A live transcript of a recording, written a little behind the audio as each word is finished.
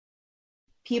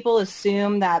people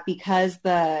assume that because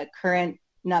the current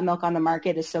nut milk on the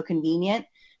market is so convenient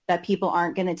that people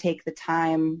aren't going to take the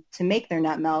time to make their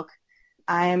nut milk.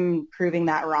 I'm proving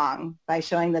that wrong by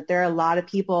showing that there are a lot of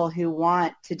people who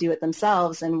want to do it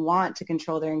themselves and want to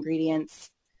control their ingredients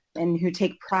and who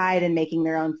take pride in making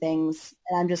their own things.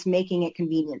 And I'm just making it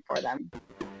convenient for them.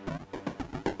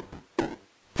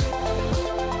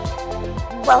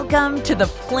 Welcome to the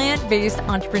Plant-Based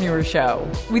Entrepreneur Show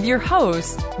with your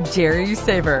host, Jerry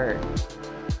Sever.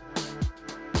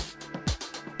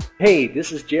 Hey,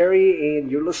 this is Jerry,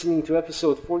 and you're listening to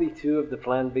episode 42 of the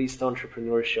Plant-Based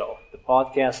Entrepreneur Show, the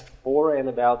podcast for and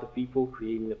about the people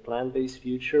creating a plant-based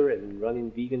future and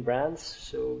running vegan brands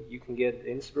so you can get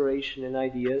inspiration and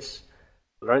ideas,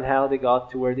 learn how they got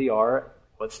to where they are,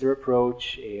 what's their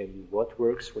approach, and what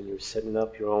works when you're setting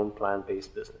up your own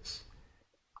plant-based business.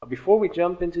 Before we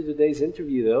jump into today's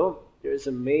interview, though, there's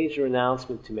a major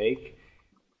announcement to make.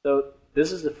 So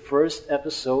this is the first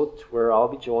episode where I'll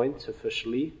be joined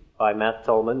officially by Matt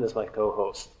Tullman as my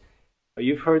co-host.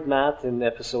 You've heard Matt in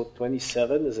episode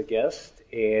 27 as a guest,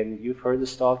 and you've heard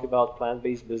us talk about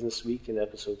Plant-Based Business Week in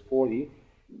episode 40.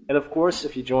 And of course,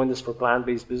 if you joined us for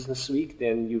Plant-Based Business Week,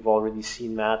 then you've already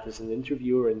seen Matt as an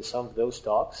interviewer in some of those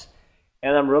talks.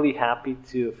 And I'm really happy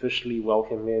to officially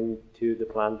welcome him to the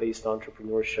Plant-Based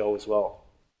Entrepreneur Show as well.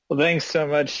 Well, thanks so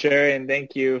much, Jerry, and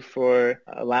thank you for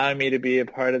allowing me to be a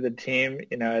part of the team.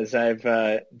 You know, as I've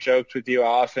joked with you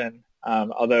often,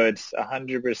 although it's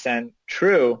 100%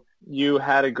 true, you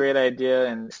had a great idea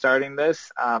in starting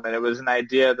this, and it was an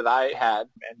idea that I had.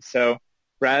 And so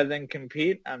rather than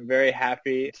compete, I'm very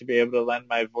happy to be able to lend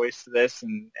my voice to this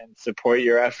and support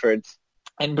your efforts.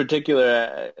 In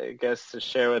particular, I guess to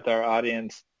share with our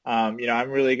audience, I'm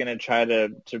really going to try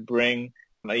to bring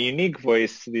a unique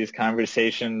voice to these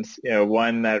conversations,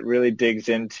 one that really digs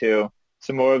into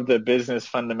some more of the business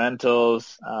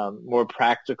fundamentals, more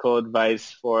practical advice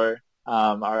for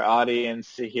our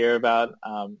audience to hear about.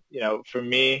 For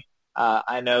me,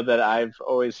 I know that I've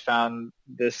always found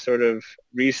this sort of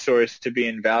resource to be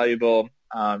invaluable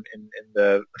in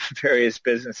the various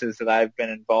businesses that I've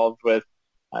been involved with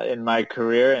in my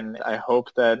career, and I hope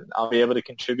that I'll be able to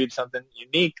contribute something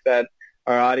unique that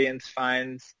our audience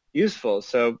finds useful.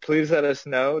 So please let us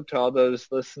know, to all those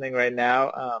listening right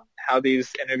now, how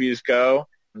these interviews go.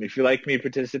 If you like me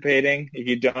participating, if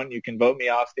you don't, you can vote me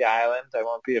off the island. I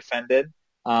won't be offended.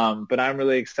 But I'm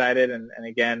really excited, and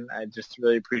again, I just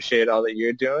really appreciate all that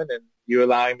you're doing and you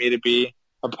allowing me to be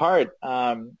a part.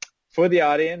 For the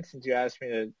audience, since you asked me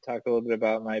to talk a little bit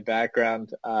about my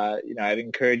background, I'd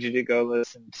encourage you to go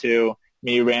listen to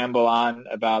me ramble on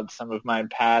about some of my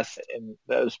past in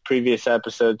those previous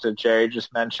episodes that Jerry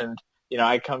just mentioned.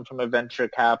 I come from a venture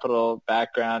capital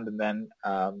background and then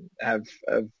have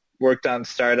worked on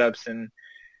startups in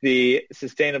the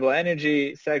sustainable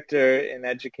energy sector, in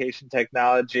education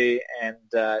technology, and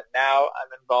now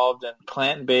I'm involved in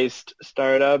plant-based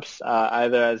startups,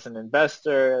 either as an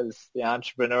investor, as the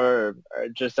entrepreneur, or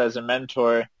just as a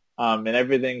mentor, in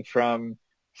everything from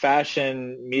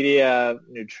fashion, media,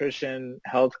 nutrition,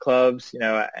 health clubs,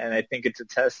 and I think it's a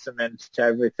testament to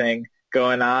everything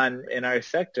going on in our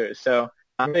sector. So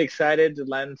I'm excited to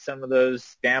lend some of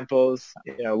those samples,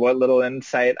 what little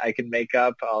insight I can make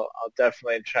up. I'll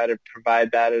definitely try to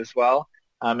provide that as well.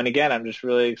 And again, I'm just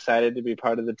really excited to be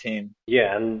part of the team.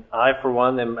 Yeah, and I, for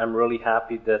one, I'm really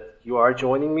happy that you are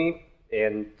joining me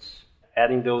and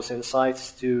adding those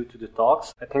insights to the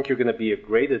talks. I think you're going to be a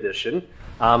great addition.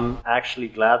 I'm actually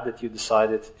glad that you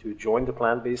decided to join the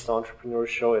Plant-Based Entrepreneur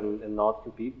Show and not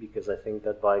compete, because I think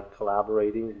that by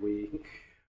collaborating,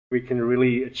 we can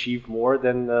really achieve more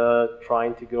than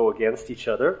trying to go against each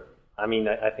other. I mean,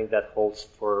 I think that holds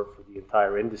for the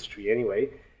entire industry anyway.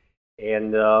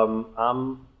 And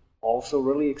I'm also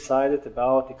really excited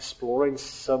about exploring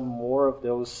some more of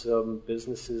those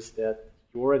businesses that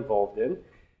you're involved in,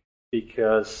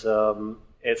 because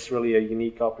it's really a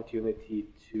unique opportunity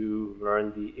to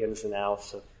learn the ins and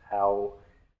outs of how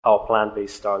a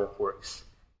plant-based startup works.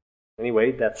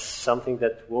 Anyway, that's something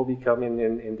that will be coming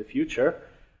in the future.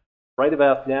 Right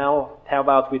about now, how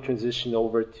about we transition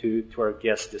over to our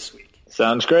guest this week?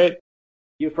 Sounds great.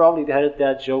 You've probably heard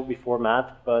that joke before,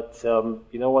 Matt, but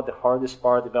you know what the hardest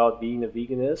part about being a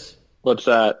vegan is? What's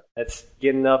that? It's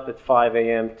getting up at 5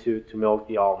 a.m. to milk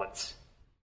the almonds.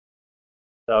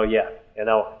 So yeah,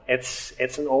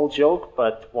 it's an old joke,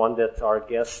 but one that our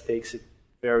guest takes it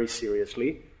very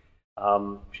seriously.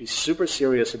 She's super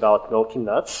serious about milking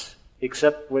nuts,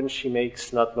 except when she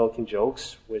makes nut milking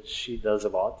jokes, which she does a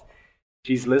lot.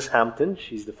 She's Lizz Hampton.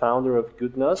 She's the founder of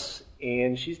Goodnus,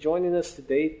 and she's joining us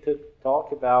today to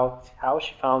talk about how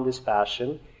she found this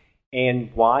passion and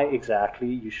why exactly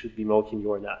you should be milking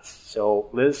your nuts. So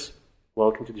Liz,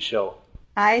 welcome to the show.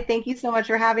 Hi, thank you so much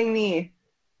for having me.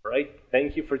 All right,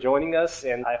 thank you for joining us,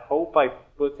 and I hope I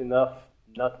put enough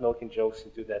nut milking jokes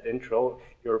into that intro.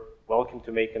 You're welcome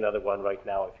to make another one right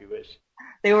now if you wish.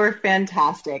 They were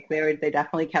fantastic. They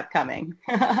definitely kept coming.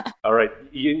 All right,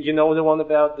 you know the one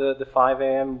about the 5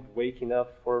 a.m. waking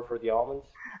up for the almonds?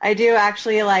 I do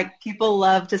actually. Like, people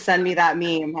love to send me that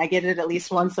meme. I get it at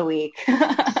least once a week.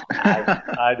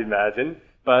 I'd imagine.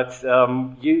 But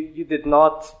you did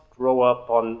not grow up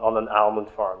on an almond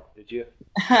farm, did you?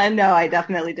 No, I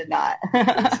definitely did not.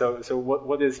 So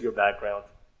what is your background?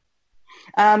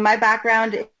 My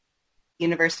background is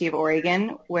University of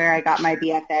Oregon, where I got my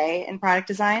BFA in product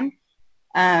design.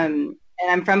 And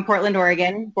I'm from Portland,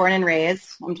 Oregon, born and raised.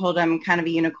 I'm told I'm kind of a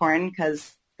unicorn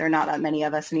because there are not that many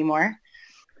of us anymore.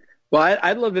 Well,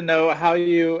 I'd love to know how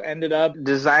you ended up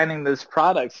designing this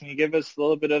product. Can you give us a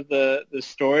little bit of the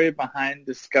story behind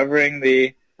discovering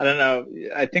I don't know,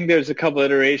 I think there's a couple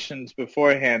iterations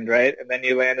beforehand, right? And then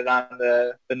you landed on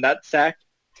the nut sack?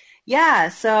 Yeah,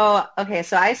 so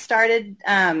I started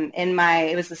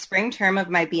it was the spring term of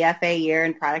my BFA year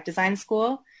in product design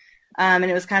school. And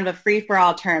it was kind of a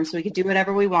free-for-all term, so we could do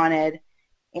whatever we wanted.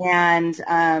 And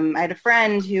I had a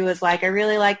friend who was like, I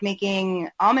really like making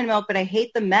almond milk, but I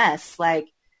hate the mess. Like,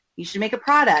 you should make a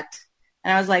product.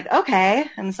 And I was like, okay.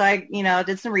 And so I,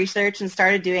 did some research and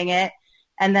started doing it,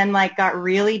 and then got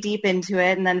really deep into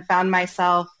it, and then found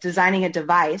myself designing a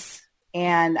device.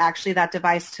 And actually that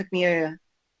device took me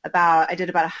I did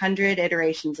about 100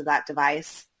 iterations of that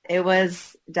device. It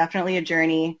was definitely a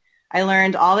journey. I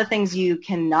learned all the things you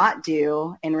cannot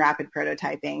do in rapid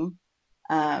prototyping.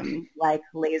 Like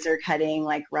laser cutting,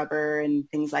 like rubber and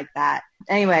things like that.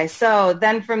 Anyway, so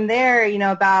then from there,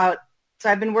 so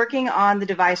I've been working on the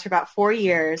device for about 4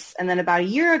 years. And then about a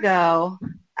year ago,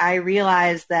 I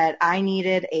realized that I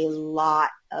needed a lot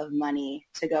of money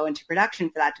to go into production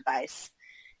for that device.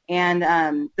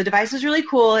 And the device is really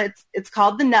cool. It's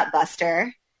called the Nut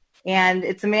Buster. And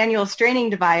it's a manual straining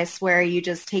device where you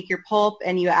just take your pulp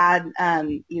and you add,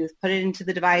 you put it into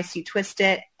the device, you twist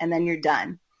it, and then you're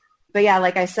done. But yeah,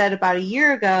 like I said, about a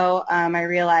year ago, I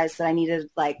realized that I needed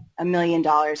like $1 million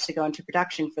to go into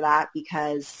production for that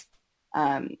because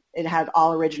it had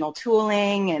all original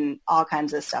tooling and all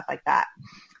kinds of stuff like that.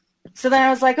 So then I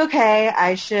was like, okay,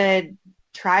 I should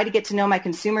try to get to know my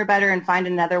consumer better and find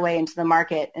another way into the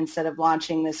market instead of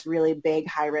launching this really big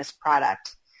high-risk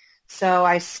product. So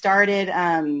I started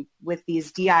with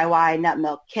these DIY nut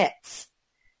milk kits.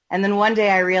 And then one day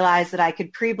I realized that I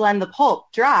could pre-blend the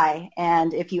pulp dry,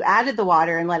 and if you added the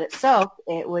water and let it soak,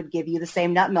 it would give you the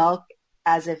same nut milk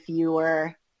as if you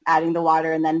were adding the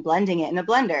water and then blending it in a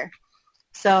blender.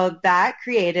 So that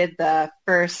created the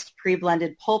first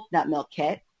pre-blended pulp nut milk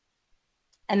kit.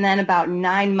 And then about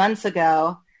 9 months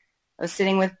ago, I was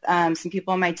sitting with some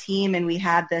people on my team, and we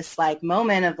had this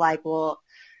moment of well,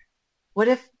 what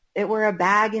if it were a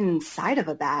bag inside of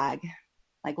a bag?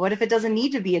 What if it doesn't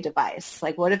need to be a device?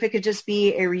 What if it could just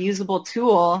be a reusable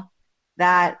tool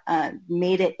that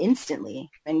made it instantly,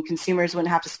 and consumers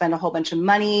wouldn't have to spend a whole bunch of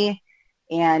money,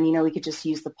 and, we could just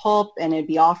use the pulp and it'd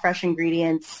be all fresh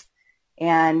ingredients.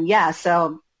 And yeah,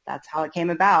 so that's how it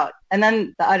came about. And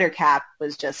then the udder cap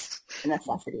was just a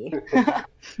necessity.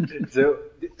 So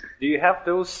do you have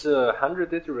those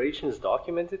 100 iterations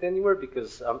documented anywhere?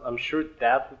 Because I'm sure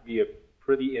that would be a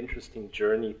pretty interesting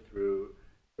journey through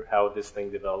how this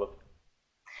thing developed.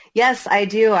 Yes, I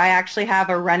do. I actually have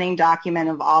a running document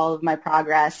of all of my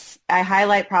progress. I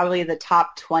highlight probably the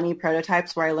top 20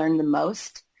 prototypes where I learned the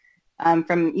most.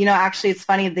 Actually, it's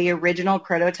funny, the original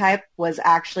prototype was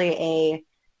actually a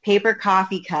paper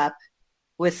coffee cup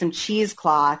with some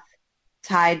cheesecloth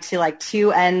tied to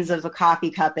 2 ends of a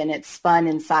coffee cup, and it spun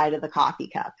inside of the coffee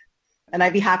cup. And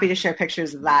I'd be happy to share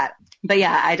pictures of that. But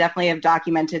yeah, I definitely have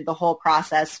documented the whole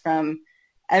process from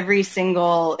every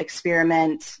single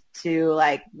experiment to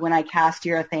when I cast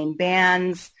urethane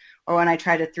bands or when I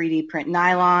tried to 3D print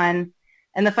nylon.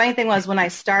 And the funny thing was, when I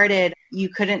started, you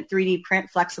couldn't 3D print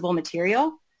flexible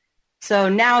material. So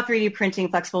now 3D printing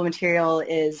flexible material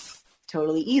is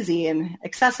totally easy and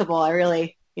accessible. I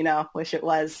really, wish it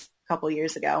was a couple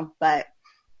years ago, but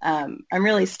I'm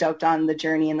really stoked on the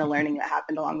journey and the learning that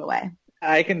happened along the way.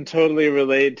 I can totally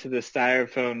relate to the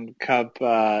styrofoam cup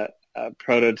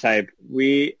prototype.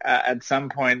 We at some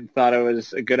point thought it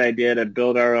was a good idea to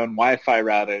build our own Wi-Fi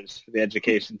routers for the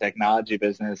education technology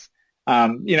business,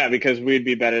 because we'd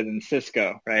be better than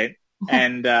Cisco, right?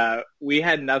 And we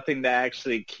had nothing to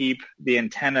actually keep the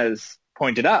antennas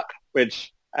pointed up,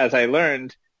 which, as I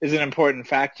learned, is an important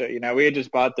factor. We had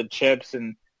just bought the chips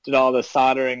and did all the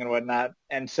soldering and whatnot.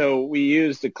 And so we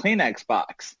used a Kleenex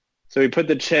box. So we put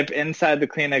the chip inside the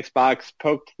Kleenex box,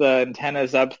 poked the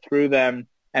antennas up through them,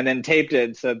 and then taped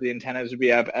it so that the antennas would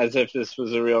be up as if this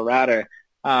was a real router.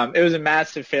 It was a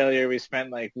massive failure. We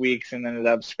spent like weeks and ended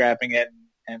up scrapping it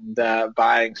and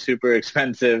buying super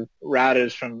expensive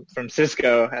routers from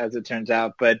Cisco, as it turns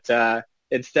out. But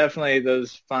it's definitely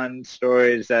those fun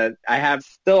stories that I have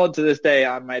still to this day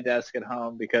on my desk at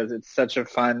home because it's such a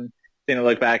fun thing to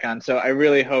look back on. So I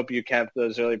really hope you kept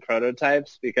those early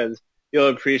prototypes because you'll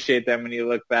appreciate them when you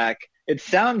look back. It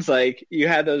sounds like you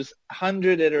had those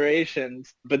 100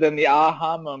 iterations, but then the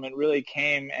aha moment really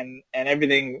came and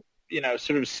everything,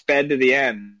 sort of sped to the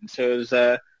end. So it was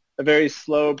a very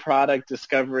slow product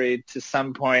discovery to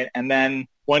some point. And then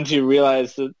once you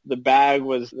realized that the bag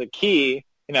was the key,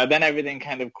 then everything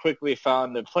kind of quickly fell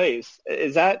into place.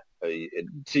 Is that,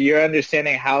 to your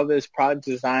understanding, how this product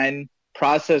design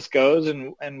process goes?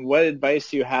 And what advice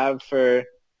do you have for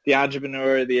the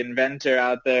entrepreneur, the inventor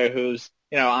out there who's,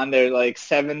 on their like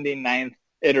 79th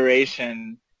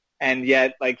iteration and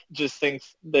yet like just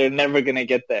thinks they're never going to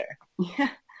get there? Yeah.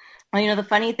 Well, the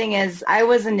funny thing is I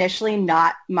was initially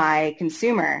not my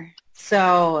consumer.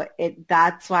 So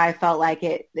that's why I felt like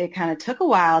it kind of took a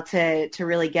while to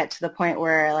really get to the point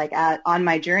where like on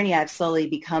my journey, I've slowly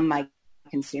become my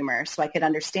consumer so I could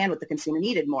understand what the consumer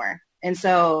needed more. And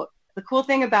so the cool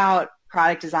thing about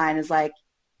product design is like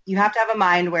you have to have a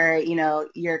mind where,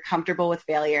 you're comfortable with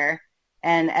failure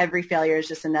and every failure is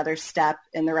just another step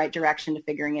in the right direction to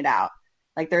figuring it out.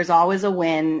 Like there's always a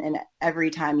win in every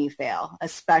time you fail,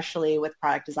 especially with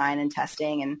product design and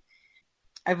testing. And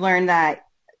I've learned that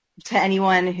to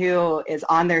anyone who is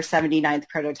on their 79th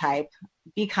prototype,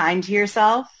 be kind to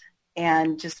yourself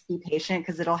and just be patient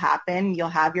because it'll happen. You'll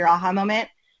have your aha moment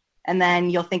and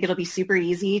then you'll think it'll be super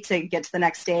easy to get to the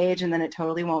next stage and then it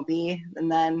totally won't be.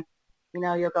 And then,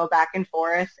 you'll go back and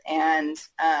forth and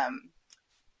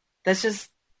that's just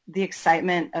the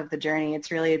excitement of the journey. It's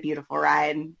really a beautiful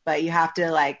ride, but you have to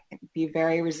like be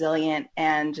very resilient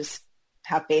and just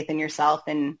have faith in yourself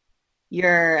and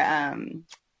your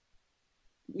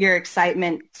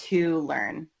excitement to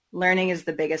learn. Learning is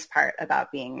the biggest part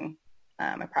about being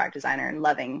a product designer and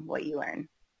loving what you learn.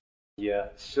 Yeah.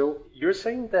 So you're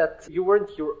saying that you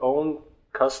weren't your own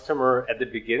customer at the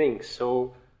beginning.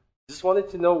 So just wanted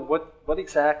to know what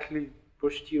exactly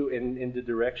pushed you in the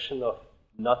direction of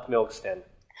nut milks then?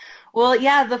 Well,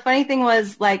 yeah, the funny thing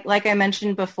was, like I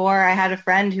mentioned before, I had a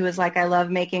friend who was like, I love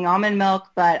making almond milk,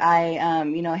 but I,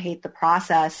 hate the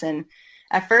process. And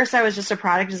at first I was just a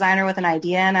product designer with an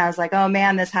idea and I was like, oh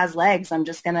man, this has legs. I'm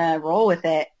just going to roll with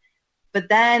it. But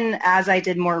then as I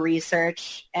did more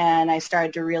research and I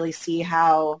started to really see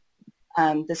how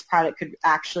this product could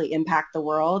actually impact the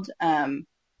world,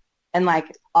 and like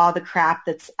all the crap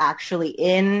that's actually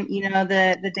in,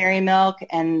 the dairy milk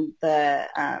and the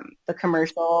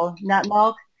commercial nut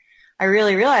milk, I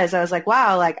really realized I was like,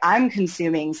 wow, like I'm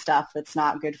consuming stuff that's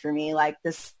not good for me. Like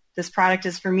this product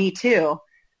is for me too.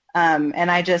 And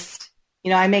I just,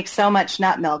 I make so much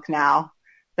nut milk now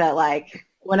that like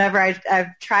whenever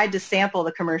I've tried to sample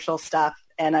the commercial stuff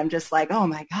and I'm just like, oh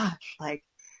my gosh, like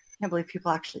I can't believe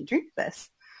people actually drink this.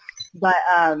 But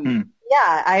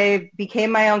yeah, I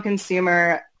became my own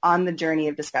consumer on the journey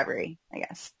of discovery, I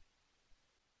guess.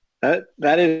 That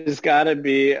has got to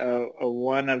be a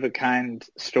one-of-a-kind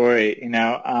story,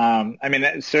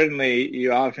 certainly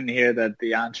you often hear that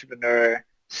the entrepreneur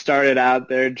started out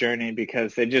their journey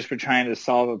because they just were trying to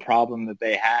solve a problem that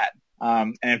they had.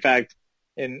 And in fact,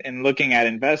 in looking at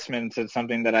investments, it's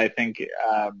something that I think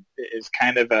is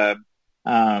kind of a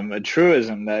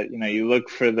truism that, you look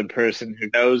for the person who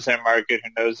knows their market,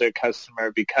 who knows their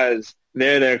customer because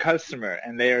they're their customer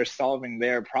and they are solving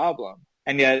their problem.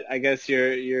 And yet, I guess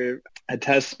you're a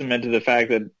testament to the fact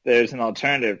that there's an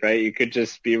alternative, right? You could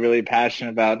just be really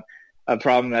passionate about a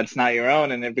problem that's not your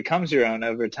own, and it becomes your own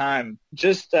over time.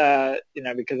 Just,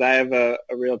 because I have a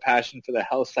real passion for the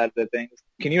health side of things.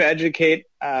 Can you educate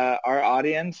our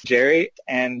audience, Jerry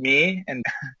and me, and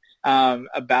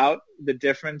about the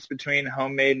difference between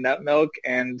homemade nut milk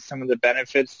and some of the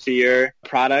benefits to your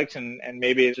product, and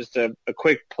maybe just a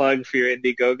quick plug for your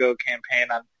Indiegogo campaign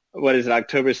on what is it,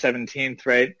 October 17th,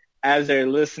 right? As they're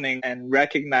listening and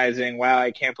recognizing, wow,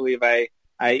 I can't believe I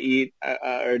eat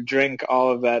or drink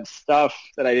all of that stuff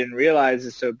that I didn't realize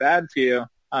is so bad for you,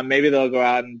 maybe they'll go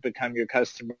out and become your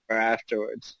customer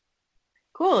afterwards.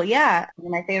 Cool, yeah. One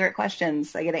of my favorite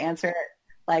questions. I get to answer it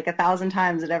like 1,000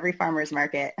 times at every farmer's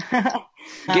market.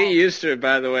 Get used to it,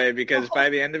 by the way, because by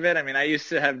the end of it, I mean, I used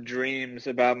to have dreams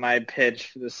about my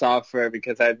pitch for the software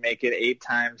because I'd make it 8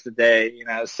 times a day,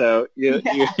 so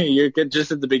you're good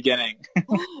just at the beginning.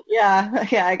 Yeah,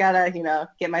 I gotta,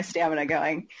 get my stamina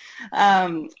going.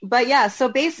 But yeah, so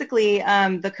basically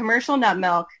the commercial nut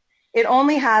milk, it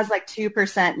only has like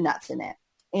 2% nuts in it.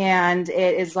 And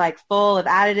it is like full of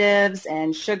additives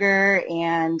and sugar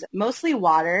and mostly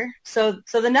water. So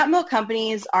the nut milk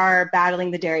companies are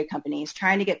battling the dairy companies,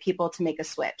 trying to get people to make a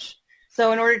switch.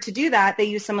 So in order to do that, they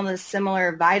use some of the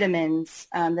similar vitamins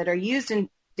that are used in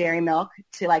dairy milk,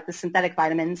 to like the synthetic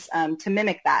vitamins, to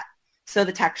mimic that. So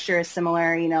the texture is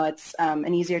similar, it's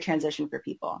an easier transition for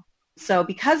people. So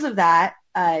because of that,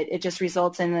 it just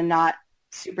results in a not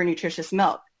super nutritious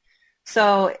milk.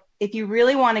 So if you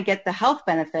really want to get the health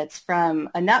benefits from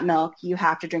a nut milk, you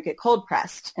have to drink it cold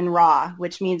pressed and raw,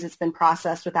 which means it's been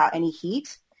processed without any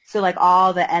heat. So like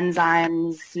all the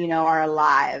enzymes, are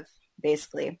alive,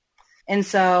 basically. And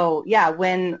so, yeah,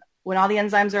 when all the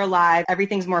enzymes are alive,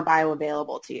 everything's more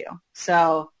bioavailable to you.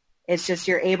 So it's just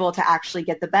you're able to actually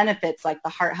get the benefits like the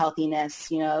heart healthiness,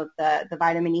 the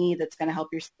vitamin E that's going to help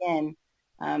your skin,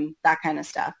 that kind of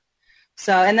stuff.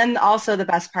 So, and then also the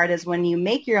best part is when you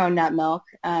make your own nut milk,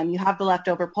 you have the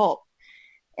leftover pulp.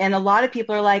 And a lot of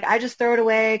people are like, I just throw it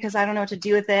away because I don't know what to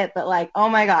do with it. But like, oh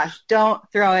my gosh, don't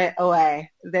throw it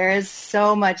away. There is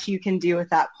so much you can do with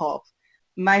that pulp.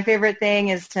 My favorite thing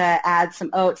is to add some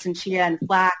oats and chia and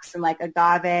flax and like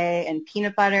agave and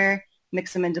peanut butter,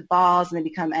 mix them into balls and they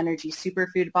become energy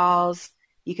superfood balls.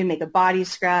 You can make a body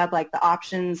scrub. Like the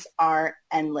options are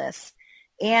endless.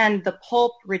 And the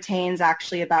pulp retains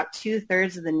actually about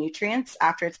 2/3 of the nutrients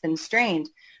after it's been strained.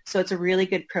 So it's a really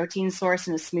good protein source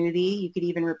in a smoothie. You could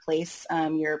even replace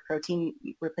your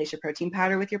protein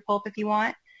powder with your pulp if you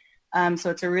want. So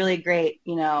it's a really great,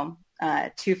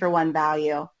 2-for-1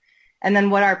 value. And then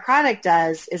what our product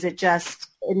does is it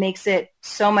makes it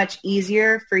so much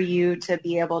easier for you to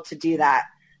be able to do that.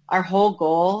 Our whole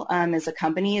goal as a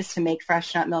company is to make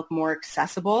fresh nut milk more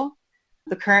accessible.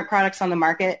 The current products on the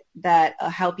market that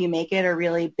help you make it are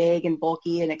really big and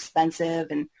bulky and expensive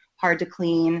and hard to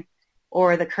clean,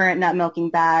 or the current nut milking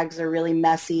bags are really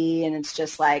messy and it's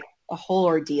just like a whole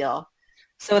ordeal.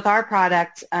 So with our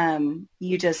product,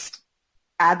 you just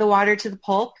add the water to the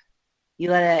pulp,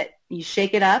 you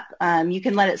shake it up. You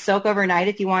can let it soak overnight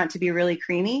if you want it to be really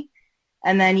creamy.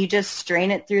 And then you just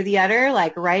strain it through the udder,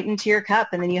 like right into your cup,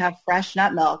 and then you have fresh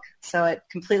nut milk. So it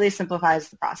completely simplifies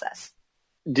the process.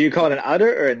 Do you call it an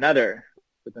udder or a nutter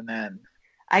with an N?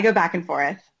 I go back and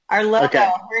forth. Our logo, okay.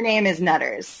 Her name is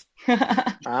Nutters. Okay.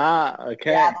 Yeah,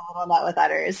 the little nut with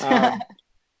udders.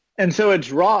 And so it's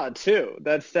raw too.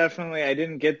 That's definitely, I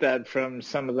didn't get that from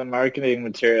some of the marketing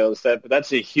materials. But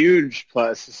that's a huge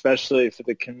plus, especially for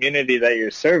the community that you're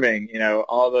serving.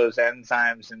 All those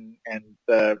enzymes and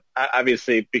the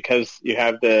obviously because you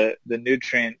have the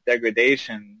nutrient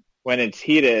degradation when it's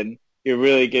heated. You're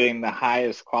really getting the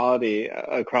highest quality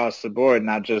across the board,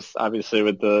 not just obviously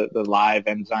with the live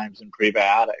enzymes and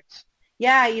prebiotics.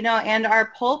 Yeah, and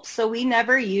our pulp, so we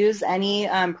never use any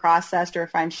processed or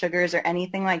refined sugars or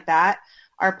anything like that.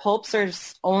 Our pulps are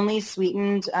only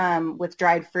sweetened with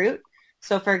dried fruit.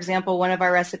 So, for example, one of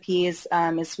our recipes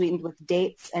is sweetened with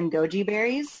dates and goji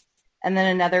berries. And then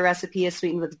another recipe is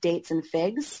sweetened with dates and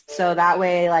figs. So that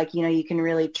way, you can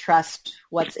really trust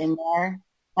what's in there.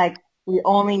 We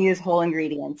only use whole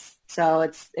ingredients. So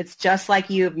it's just like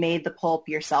you've made the pulp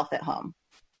yourself at home.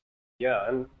 Yeah,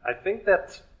 and I think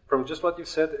that from just what you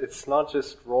said, it's not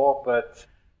just raw, but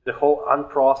the whole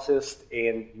unprocessed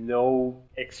and no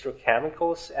extra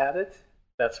chemicals added.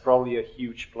 That's probably a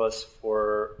huge plus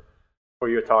for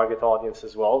your target audience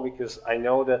as well, because I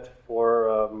know that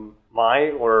for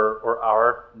my or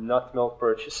our nut milk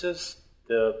purchases,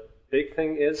 the big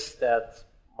thing is that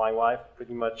my wife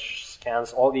pretty much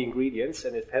scans all the ingredients,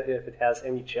 and if it has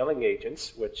any gelling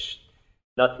agents, which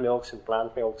nut milks and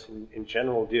plant milks in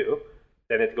general do,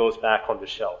 then it goes back on the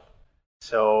shelf.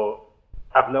 So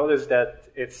I've noticed that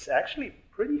it's actually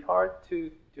pretty hard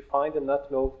to find a nut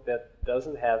milk that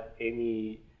doesn't have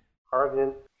any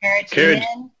carrageenan.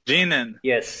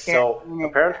 Yes, so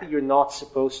apparently you're not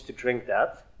supposed to drink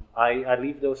that. I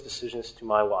leave those decisions to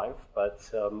my wife,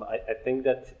 but I think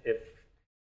that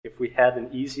if we had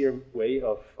an easier way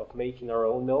of making our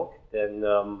own milk, then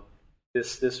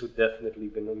this would definitely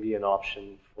be an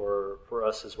option for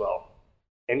us as well.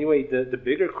 Anyway, the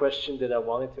bigger question that I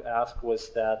wanted to ask was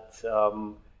that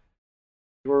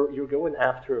you're going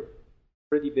after a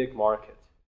pretty big market.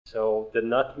 So the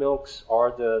nut milks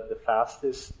are the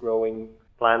fastest growing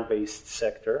plant-based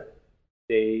sector.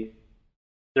 They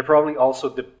They're probably also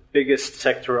the biggest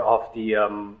sector of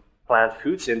the plant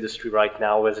foods industry right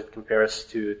now as it compares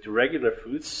to regular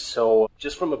foods. So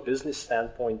just from a business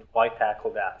standpoint, why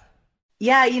tackle that?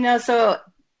 Yeah, so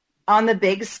on the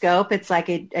big scope, it's like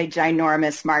a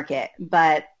ginormous market,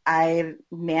 but I've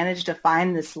managed to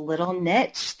find this little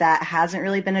niche that hasn't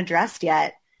really been addressed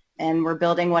yet. And we're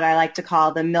building what I like to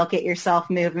call the milk it yourself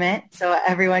movement, so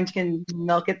everyone can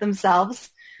milk it themselves.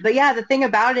 But yeah, the thing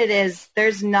about it is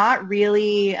there's not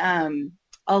really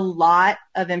a lot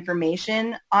of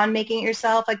information on making it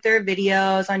yourself. Like there are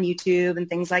videos on YouTube and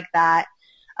things like that.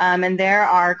 And there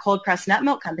are cold pressed nut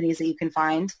milk companies that you can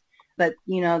find. But,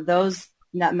 those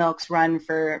nut milks run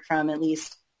from at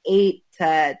least $8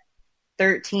 to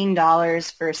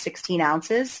 $13 for 16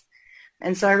 ounces.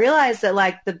 And so I realized that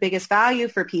like the biggest value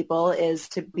for people is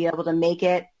to be able to make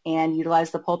it and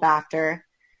utilize the pulp after.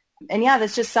 And yeah,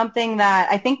 that's just something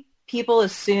that I think people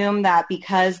assume that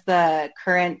because the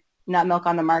current nut milk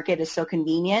on the market is so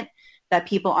convenient that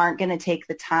people aren't going to take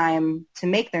the time to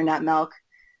make their nut milk.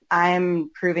 I'm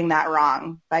proving that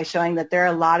wrong by showing that there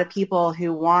are a lot of people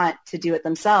who want to do it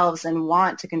themselves and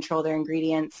want to control their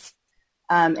ingredients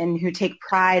and who take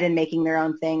pride in making their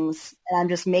own things. And I'm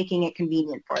just making it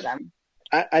convenient for them.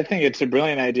 I think it's a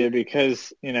brilliant idea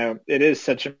because, it is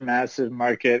such a massive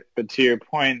market. But to your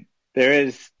point, there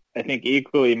is, I think,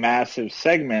 equally massive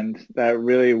segment that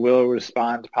really will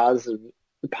respond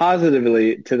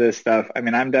positively to this stuff. I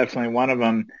mean, I'm definitely one of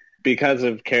them because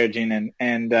of carrageenan,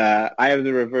 and I have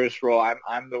the reverse role.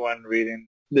 I'm the one reading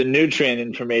the nutrient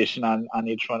information on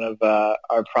each one of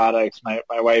our products. My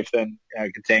wife then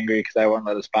gets angry because I won't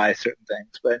let us buy certain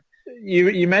things. But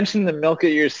you mentioned the milk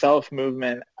it yourself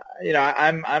movement.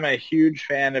 I'm a huge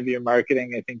fan of your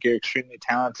marketing. I think you're extremely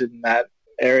talented in that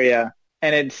area.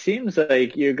 And it seems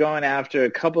like you're going after a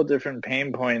couple different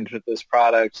pain points with this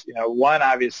product. One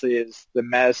obviously is the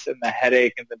mess and the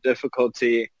headache and the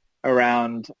difficulty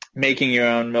around making your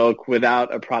own milk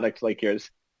without a product like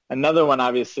yours. Another one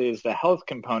obviously is the health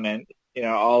component,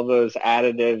 all those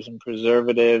additives and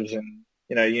preservatives and,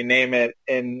 you name it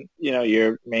in,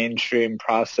 your mainstream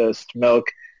processed milk.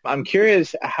 I'm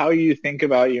curious how you think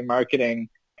about your marketing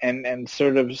and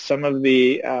sort of some of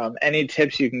the any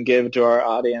tips you can give to our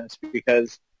audience,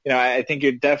 because I think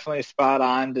you're definitely spot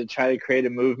on to try to create a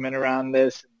movement around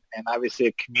this and obviously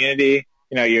a community.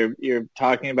 You're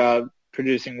talking about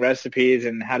producing recipes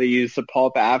and how to use the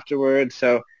pulp afterwards.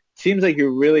 So it seems like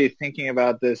you're really thinking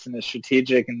about this in a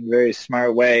strategic and very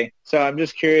smart way. So I'm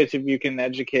just curious if you can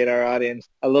educate our audience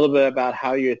a little bit about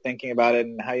how you're thinking about it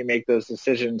and how you make those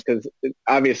decisions, because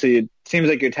obviously it seems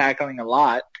like you're tackling a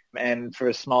lot. And for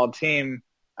a small team,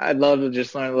 I'd love to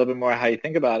just learn a little bit more how you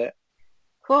think about it.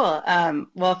 Cool.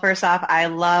 Well, first off, I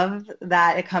love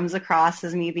that it comes across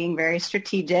as me being very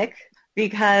strategic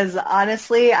because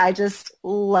honestly, I just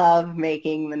love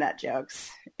making the nut jokes.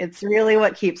 It's really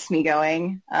what keeps me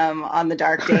going on the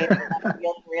dark days. I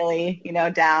feel really,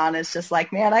 down. It's just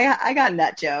like, man, I got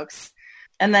nut jokes.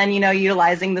 And then,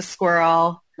 utilizing the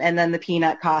squirrel and then the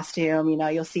peanut costume,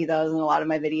 you'll see those in a lot of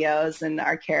my videos and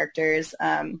our characters.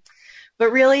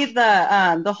 But really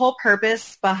the whole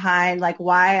purpose behind like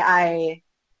why I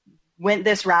went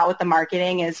this route with the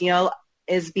marketing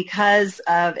is because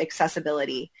of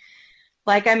accessibility.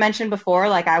 Like I mentioned before,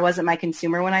 like I wasn't my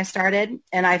consumer when I started,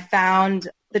 and I found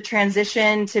the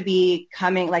transition to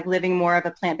becoming like living more of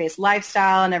a plant-based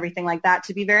lifestyle and everything like that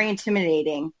to be very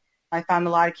intimidating. I found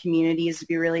a lot of communities to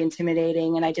be really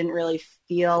intimidating, and I didn't really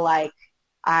feel like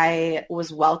I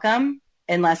was welcome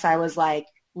unless I was like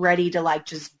ready to like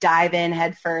just dive in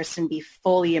head first and be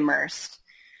fully immersed.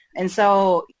 And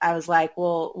so I was like,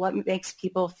 well, what makes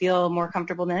people feel more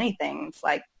comfortable than anything? It's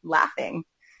like laughing.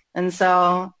 And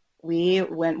so we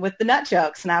went with the nut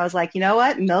jokes, and I was like, you know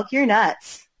what? Milk your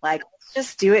nuts. Like, let's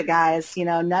just do it, guys.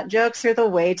 Nut jokes are the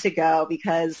way to go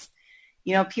because,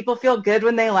 people feel good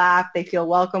when they laugh. They feel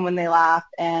welcome when they laugh.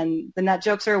 And the nut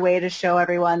jokes are a way to show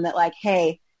everyone that like,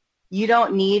 hey, you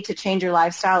don't need to change your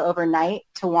lifestyle overnight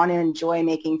to want to enjoy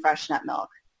making fresh nut milk.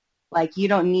 Like, you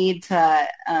don't need to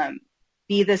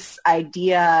be this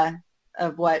idea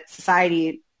of what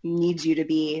society needs you to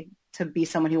be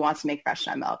someone who wants to make fresh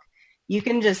nut milk. You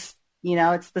can just,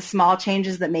 it's the small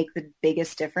changes that make the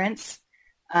biggest difference.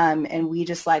 And we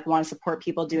just like want to support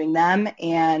people doing them.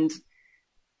 And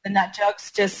the nut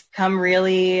jokes just come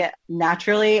really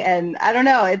naturally. And I don't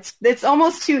know, it's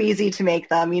almost too easy to make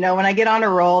them. When I get on a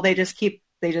roll, they just keep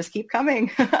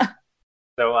coming.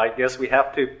 So I guess we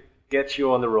have to get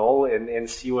you on the roll and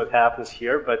see what happens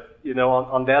here. But,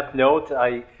 on that note,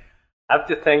 I have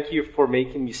to thank you for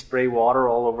making me spray water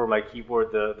all over my keyboard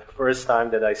the first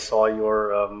time that I saw your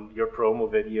promo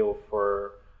video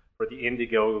for for the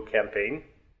Indiegogo campaign.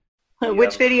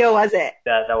 Which video was it?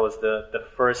 That was the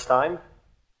first time.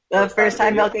 The first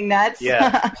time milking nuts?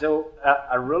 Yeah. So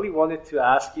I really wanted to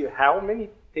ask you, how many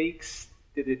takes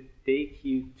did it take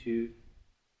you to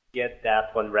get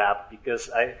that one wrapped?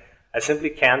 Because I simply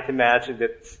can't imagine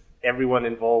that everyone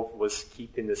involved was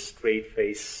keeping a straight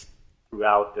face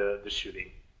throughout the shooting.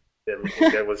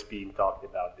 Everything that was being talked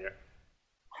about there.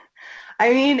 I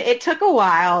mean, it took a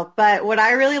while, but what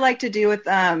I really like to do with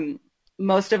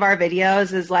most of our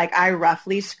videos is like I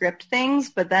roughly script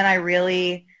things, but then I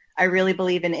really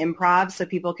believe in improv so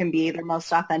people can be their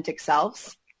most authentic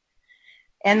selves.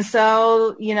 And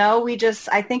so,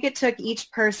 I think it took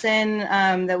each person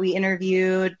that we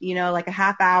interviewed, like a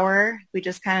half hour. We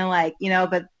just kind of like,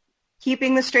 but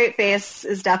keeping the straight face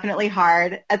is definitely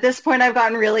hard. At this point, I've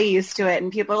gotten really used to it.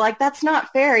 And people are like, that's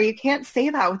not fair. You can't say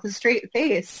that with a straight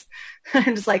face.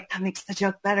 I'm just like, that makes the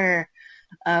joke better.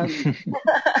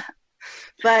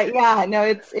 But yeah, no,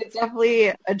 it's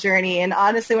definitely a journey. And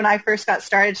honestly, when I first got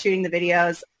started shooting the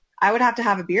videos, I would have to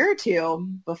have a beer or two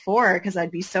before because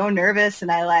I'd be so nervous.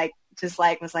 And I was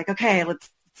like, okay, let's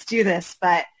do this.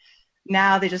 But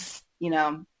now they just,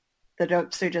 the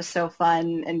jokes are just so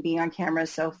fun and being on camera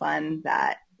is so fun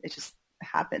that it just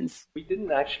happens. We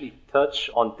didn't actually touch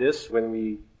on this when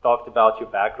we talked about your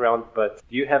background, but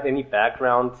do you have any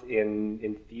background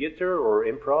in theater or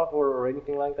improv or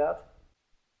anything like that?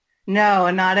 No,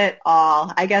 not at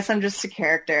all. I guess I'm just a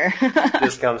character.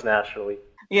 This comes naturally.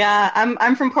 Yeah,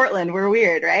 I'm from Portland. We're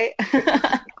weird, right?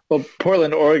 Well,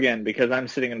 Portland, Oregon, because I'm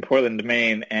sitting in Portland,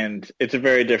 Maine, and it's a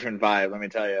very different vibe, let me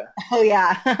tell you. Oh,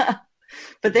 yeah.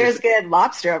 But there's good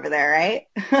lobster over there, right?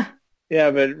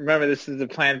 Yeah, but remember, this is a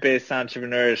plant-based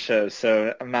entrepreneur show,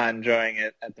 so I'm not enjoying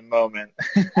it at the moment.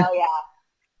 Oh, yeah.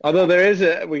 Although there is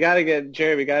we got to get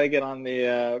on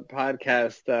the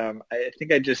podcast. I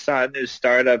think I just saw a new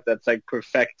startup that's like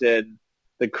perfected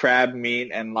the crab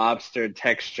meat and lobster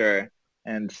texture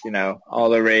and, all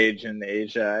the rage in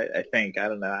Asia, I think. I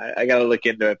don't know. I got to look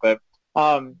into it. But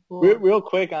cool. real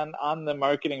quick on the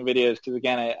marketing videos, because,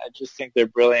 again, I just think they're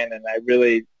brilliant, and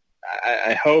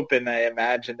I hope and I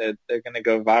imagine that they're going to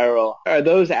go viral. Are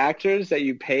those actors that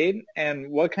you paid, and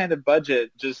what kind of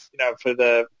budget, just, for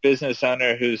the business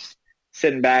owner who's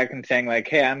sitting back and saying like,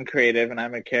 hey, I'm creative and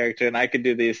I'm a character and I could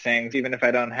do these things even if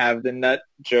I don't have the nut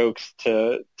jokes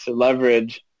to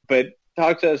leverage. But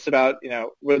talk to us about,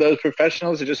 were those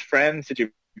professionals or just friends? Did you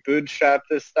bootstrap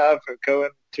this stuff or go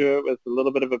into it with a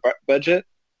little bit of a budget?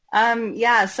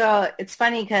 Yeah, so it's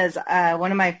funny because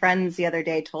one of my friends the other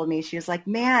day told me, she was like,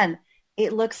 man,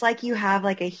 it looks like you have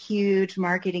like a huge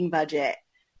marketing budget.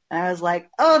 And I was like,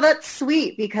 oh, that's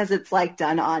sweet, because it's like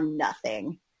done on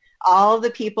nothing. All of the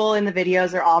people in the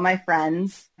videos are all my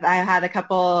friends. I had a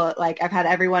couple, I've had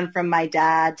everyone from my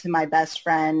dad to my best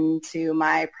friend to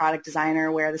my product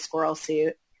designer wear the squirrel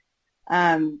suit.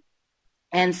 And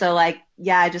so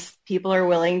just people are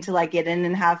willing to get in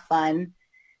and have fun.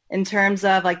 In terms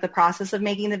of the process of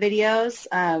making the videos,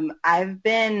 I've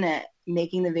been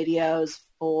making the videos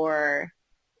for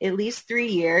at least 3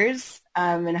 years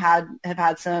and have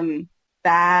had some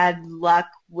bad luck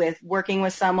with working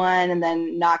with someone and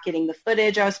then not getting the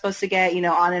footage I was supposed to get,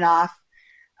 on and off.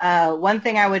 One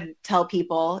thing I would tell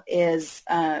people is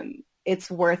it's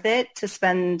worth it to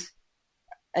spend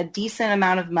a decent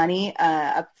amount of money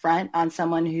up front on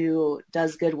someone who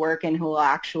does good work and who will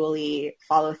actually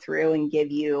follow through and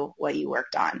give you what you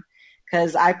worked on.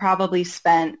 Because I probably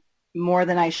spent more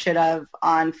than I should have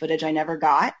on footage I never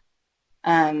got.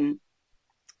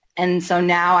 And so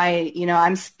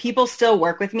now people still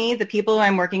work with me. The people who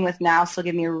I'm working with now still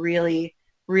give me a really,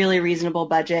 really reasonable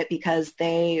budget because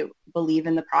they believe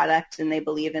in the product and they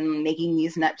believe in making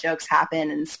these nut jokes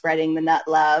happen and spreading the nut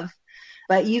love.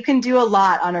 But you can do a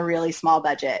lot on a really small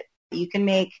budget. You can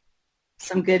make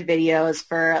some good videos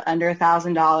for under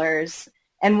 $1,000.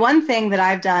 And one thing that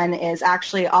I've done is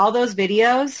actually all those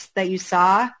videos that you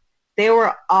saw, they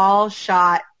were all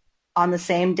shot on the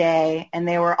same day, and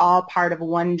they were all part of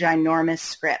one ginormous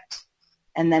script.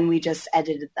 And then we just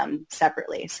edited them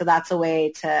separately. So that's a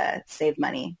way to save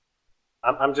money.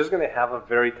 I'm just going to have a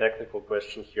very technical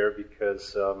question here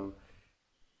because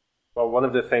one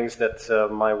of the things that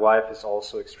my wife is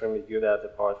also extremely good at,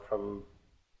 apart from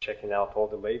checking out all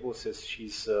the labels, is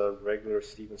she's a regular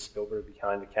Steven Spielberg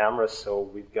behind the camera. So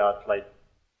we've got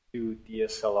 2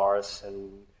 DSLRs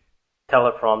and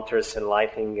teleprompters and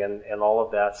lighting and all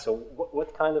of that. So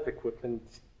what kind of equipment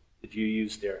did you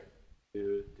use there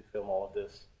to film all of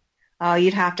this? Oh,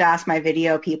 you'd have to ask my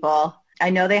video people. I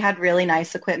know they had really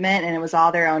nice equipment and it was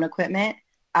all their own equipment.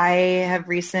 I have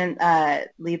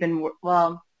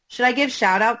Should I give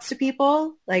shout outs to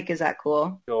people? Like, is that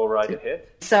cool? Go right ahead.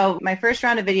 So my first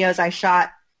round of videos I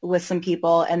shot with some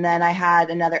people, and then I had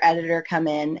another editor come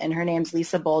in, and her name's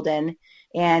Lisa Bolden,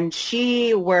 and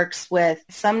she works with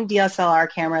some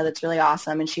DSLR camera that's really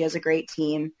awesome, and she has a great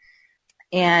team.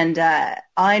 And all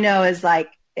I know is like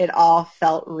it all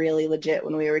felt really legit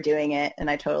when we were doing it, and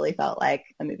I totally felt like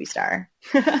a movie star.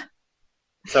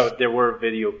 So there were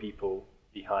video people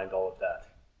behind all of that.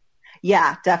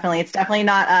 Yeah, definitely. It's definitely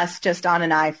not us just on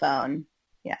an iPhone.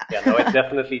 Yeah. Yeah, no, it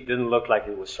definitely didn't look like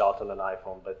it was shot on an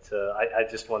iPhone, but I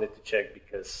just wanted to check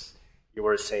because you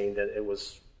were saying that it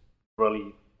was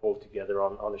really pulled together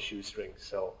on a shoestring.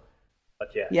 So, but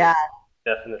yeah, it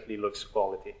definitely looks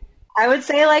quality. I would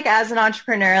say like as an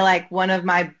entrepreneur, like one of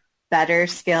my better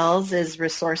skills is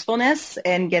resourcefulness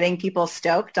and getting people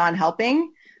stoked on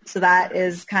helping. So that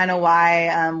is kind of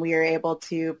why we are able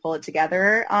to pull it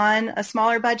together on a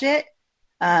smaller budget.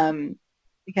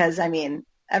 Because I mean,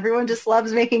 everyone just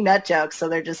loves making nut jokes, so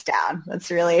they're just down.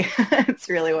 That's really, it's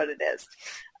really what it is.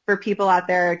 For people out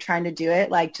there trying to do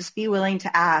it, like just be willing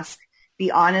to ask,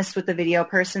 be honest with the video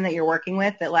person that you're working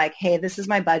with that like, hey, this is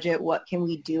my budget. What can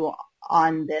we do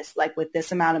on this, like with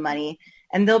this amount of money?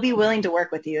 And they'll be willing to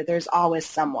work with you. There's always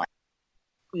someone.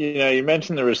 You know, you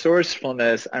mentioned the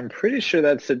resourcefulness. I'm pretty sure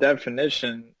that's the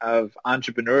definition of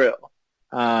entrepreneurial.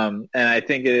 And I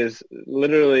think it is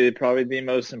literally probably the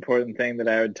most important thing that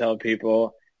I would tell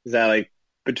people is that like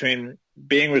between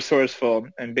being resourceful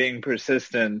and being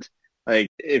persistent, like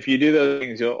if you do those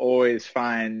things, you'll always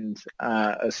find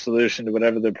a solution to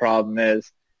whatever the problem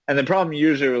is. And the problem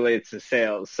usually relates to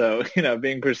sales. So, you know,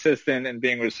 being persistent and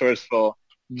being resourceful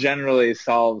generally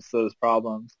solves those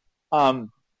problems.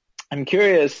 I'm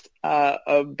curious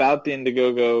about the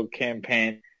Indiegogo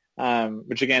campaign,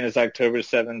 which again is October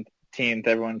 17th.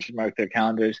 Everyone should mark their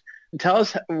calendars. Tell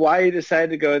us why you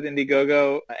decided to go with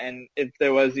Indiegogo and if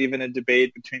there was even a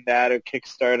debate between that or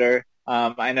Kickstarter.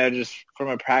 I know just from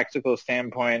a practical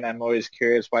standpoint, I'm always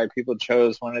curious why people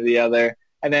chose one or the other.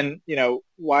 And then, you know,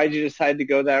 why did you decide to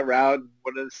go that route?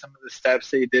 What are some of the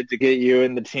steps that you did to get you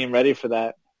and the team ready for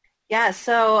that? Yeah,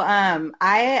 so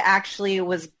I actually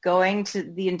was going to,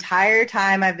 the entire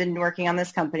time I've been working on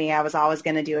this company, I was always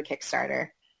going to do a Kickstarter.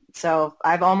 So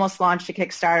I've almost launched a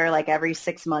Kickstarter like every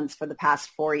 6 months for the past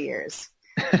 4 years.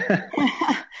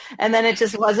 And then it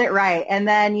just wasn't right. And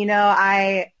then, you know,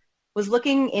 I was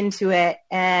looking into it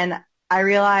and I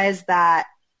realized that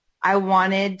I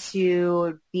wanted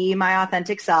to be my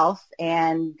authentic self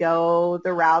and go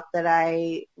the route that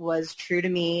I was true to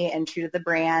me and true to the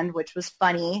brand, which was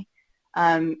funny.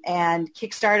 And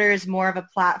Kickstarter is more of a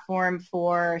platform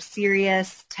for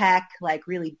serious tech, like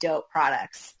really dope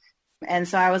products. And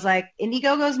so I was like,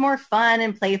 Indiegogo is more fun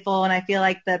and playful. And I feel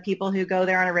like the people who go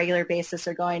there on a regular basis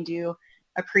are going to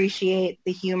appreciate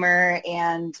the humor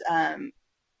and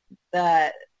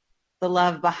the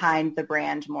love behind the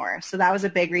brand more. So that was a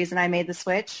big reason I made the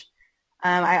switch.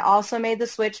 I also made the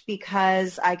switch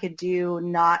because I could do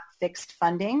not fixed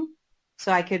funding.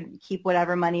 So I could keep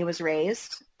whatever money was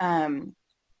raised. And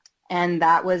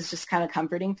that was just kind of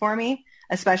comforting for me,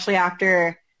 especially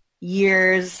after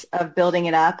years of building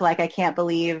it up. Like I can't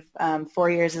believe 4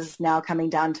 years is now coming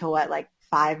down to what, like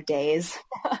 5 days.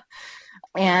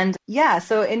 And yeah,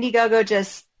 so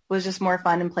Indiegogo was just more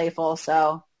fun and playful.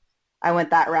 So I went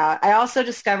that route. I also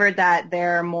discovered that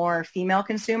there are more female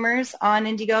consumers on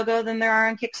Indiegogo than there are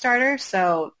on Kickstarter.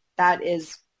 So that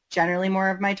is generally more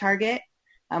of my target.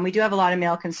 We do have a lot of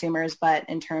male consumers, but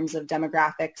in terms of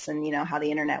demographics and, you know, how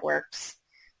the internet works,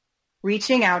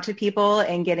 reaching out to people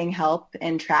and getting help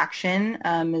and traction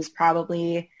is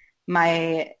probably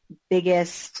my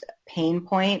biggest pain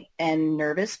point and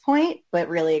nervous point, but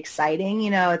really exciting.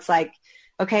 You know, it's like,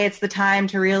 okay, it's the time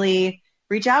to really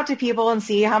reach out to people and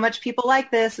see how much people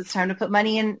like this. It's time to put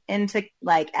money into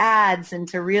like ads and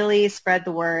to really spread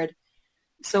the word.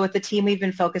 So with the team, we've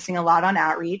been focusing a lot on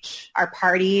outreach. Our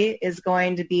party is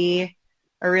going to be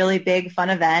a really big,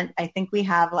 fun event. I think we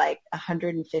have like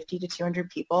 150 to 200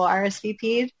 people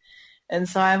RSVP'd. And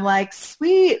so I'm like,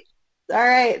 sweet. All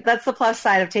right. That's the plus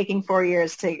side of taking 4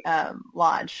 years to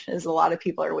launch, is a lot of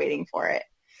people are waiting for it.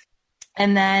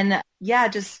 And then, yeah,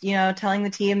 just, you know, telling the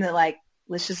team that like,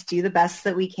 let's just do the best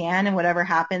that we can and whatever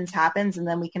happens, happens. And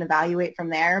then we can evaluate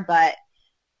from there. But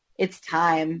it's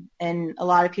time. And a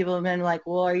lot of people have been like,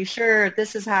 well, are you sure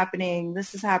this is happening?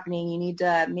 This is happening. You need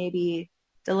to maybe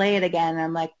delay it again. And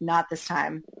I'm like, not this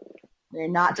time. We're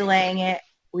not delaying it.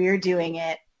 We're doing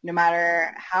it no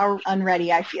matter how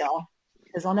unready I feel,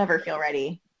 because I'll never feel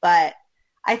ready. But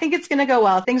I think it's going to go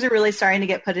well. Things are really starting to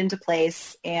get put into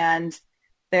place. And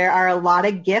There are a lot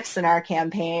of gifts in our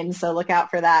campaign, so look out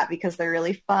for that because they're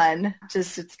really fun.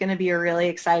 It's going to be a really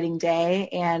exciting day,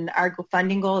 and our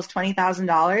funding goal is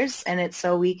 $20,000, and it's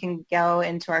so we can go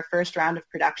into our first round of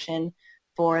production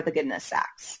for the Goodnuss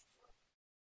Sacks.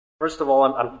 First of all,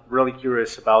 I'm really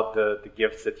curious about the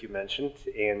gifts that you mentioned,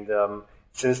 and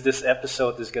since this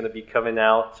episode is going to be coming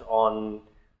out on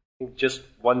just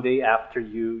one day after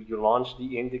you launched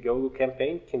the Indiegogo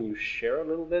campaign, can you share a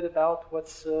little bit about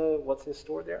what's in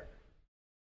store there?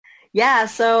 Yeah,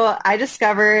 so I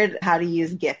discovered how to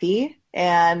use Giphy,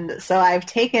 and so I've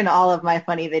taken all of my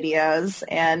funny videos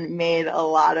and made a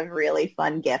lot of really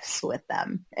fun GIFs with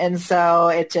them. And so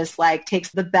it just like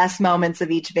takes the best moments of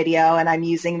each video, and I'm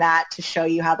using that to show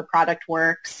you how the product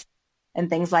works and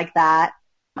things like that.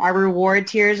 Our reward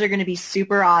tiers are going to be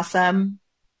super awesome.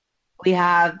 We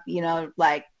have,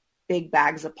 like big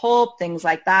bags of pulp, things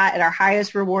like that. At our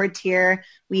highest reward tier,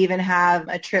 we even have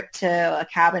a trip to a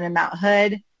cabin in Mount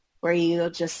Hood where you'll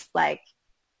just like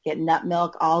get nut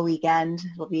milk all weekend.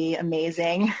 It'll be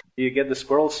amazing. Do you get the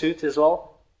squirrel suit as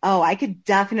well? Oh, I could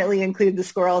definitely include the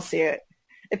squirrel suit.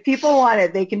 If people want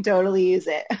it, they can totally use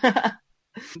it.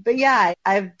 But yeah,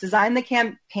 I've designed the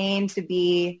campaign to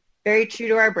be very true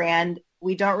to our brand.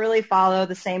 We don't really follow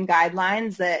the same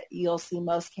guidelines that you'll see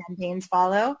most campaigns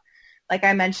follow. Like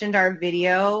I mentioned, our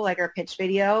video, like our pitch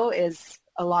video, is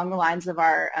along the lines of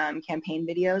our campaign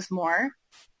videos more.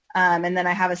 And then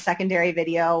I have a secondary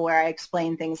video where I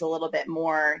explain things a little bit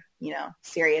more,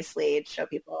 seriously to show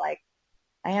people like,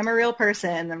 I am a real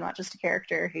person. I'm not just a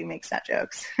character who makes nut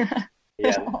jokes.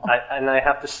 Yeah, and I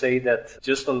have to say that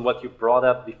just on what you brought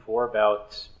up before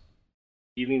about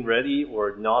feeling ready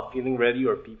or not feeling ready,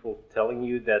 or people telling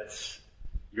you that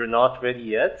you're not ready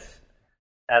yet,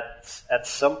 at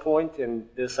some point, and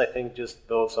this I think just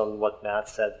builds on what Matt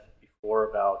said before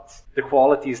about the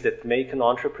qualities that make an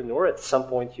entrepreneur, at some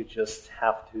point you just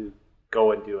have to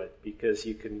go and do it, because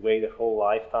you can wait a whole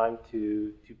lifetime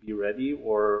to be ready,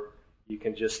 or you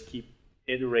can just keep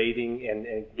iterating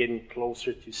and getting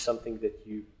closer to something that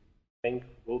you think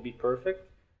will be perfect.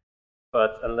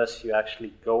 But unless you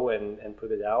actually go and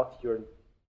put it out, you're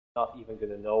not even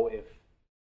going to know if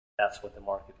that's what the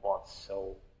market wants.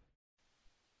 So,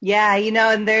 yeah,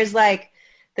 and there's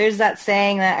that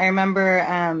saying that I remember,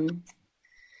 I don't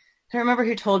remember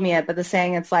who told me it, but the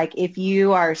saying, it's like, if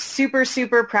you are super,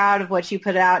 super proud of what you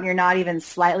put out and you're not even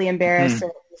slightly embarrassed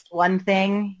of just one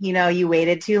thing, you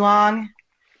waited too long.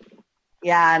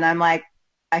 Yeah, and I'm like,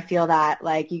 I feel that.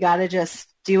 Like, you got to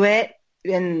just do it.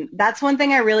 And that's one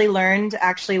thing I really learned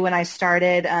actually when I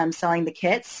started selling the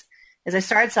kits, is I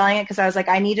started selling it because I was like,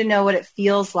 I need to know what it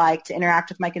feels like to interact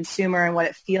with my consumer and what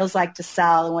it feels like to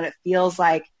sell and what it feels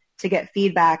like to get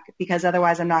feedback, because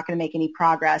otherwise I'm not going to make any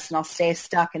progress and I'll stay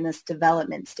stuck in this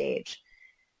development stage.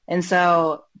 And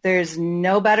so there's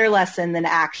no better lesson than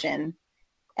action.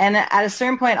 And at a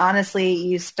certain point, honestly,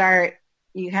 you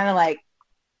kind of like,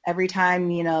 every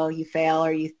time, you fail,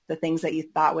 or the things that you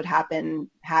thought would happen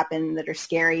that are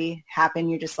scary happen,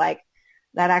 you're just like,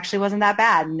 that actually wasn't that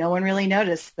bad. No one really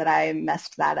noticed that I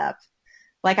messed that up.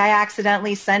 Like I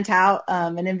accidentally sent out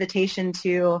an invitation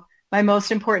to my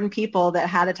most important people that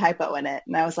had a typo in it.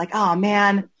 And I was like, oh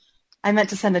man, I meant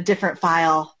to send a different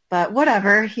file, but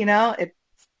whatever, it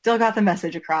still got the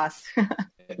message across.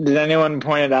 Did anyone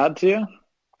point it out to you?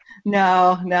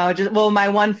 No, my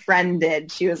one friend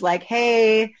did. She was like,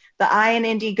 hey, the I in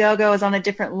Indiegogo is on a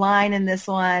different line in this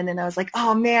one. And I was like,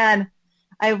 oh man,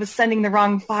 I was sending the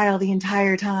wrong file the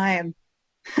entire time.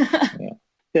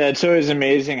 Yeah, it's always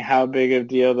amazing how big of a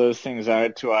deal those things are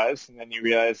to us. And then you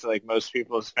realize like most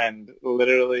people spend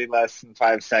literally less than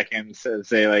 5 seconds as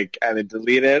they like either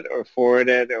delete it or forward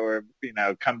it or,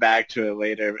 come back to it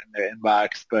later in their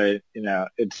inbox. But,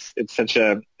 it's such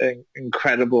an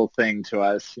incredible thing to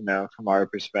us, from our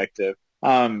perspective.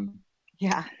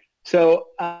 Yeah. So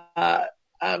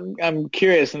I'm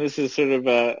curious, and this is sort of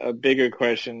a bigger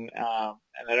question,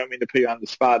 and I don't mean to put you on the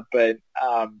spot, but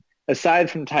aside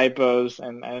from typos,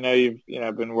 and I know you've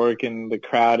been working the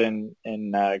crowd in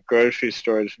grocery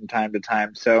stores from time to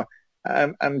time, so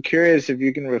I'm curious if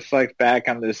you can reflect back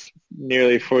on this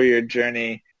nearly 4-year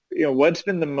journey. What's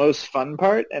been the most fun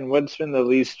part, and what's been the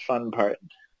least fun part?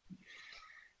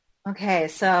 Okay,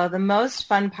 so the most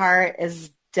fun part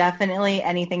is definitely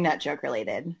anything nut joke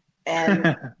related,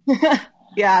 and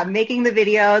yeah, making the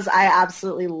videos. I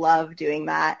absolutely love doing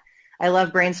that. I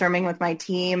love brainstorming with my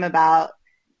team about,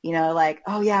 like,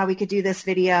 oh yeah, we could do this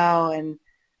video. And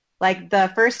like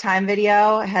the first time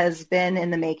video has been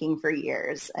in the making for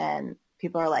years. And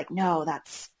people are like, no,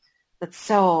 that's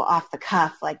so off the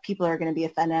cuff. Like people are going to be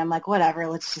offended. I'm like, whatever,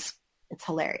 let's it's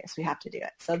hilarious. We have to do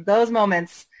it. So those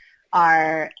moments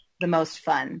are the most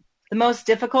fun. The most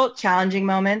difficult, challenging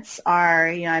moments are,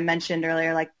 I mentioned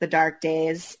earlier, like the dark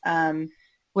days,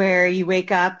 where you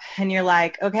wake up and you're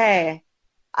like, okay,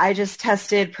 I just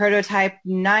tested prototype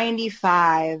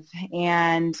 95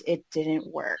 and it didn't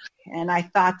work. And I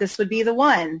thought this would be the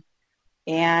one,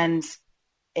 and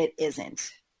it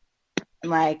isn't. And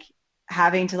like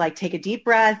having to like take a deep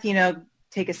breath,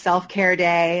 take a self-care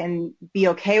day and be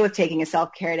okay with taking a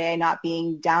self-care day, not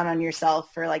being down on yourself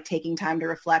for like taking time to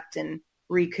reflect and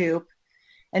recoup,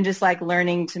 and just like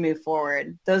learning to move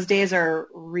forward. Those days are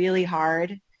really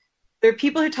hard. There are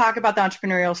people who talk about the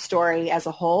entrepreneurial story as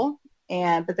a whole,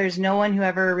 but there's no one who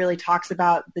ever really talks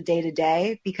about the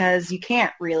day-to-day, because you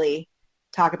can't really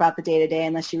talk about the day-to-day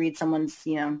unless you read someone's,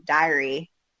 diary,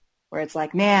 where it's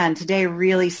like, man, today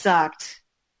really sucked.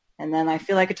 And then I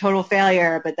feel like a total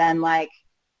failure. But then like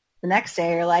the next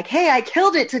day you're like, hey, I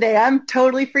killed it today. I'm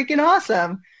totally freaking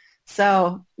awesome.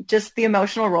 So just the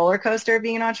emotional roller coaster of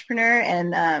being an entrepreneur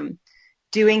and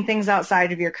doing things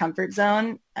outside of your comfort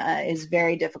zone is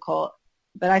very difficult.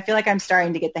 But I feel like I'm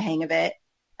starting to get the hang of it.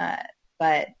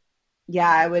 But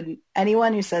yeah,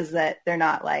 anyone who says that they're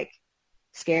not like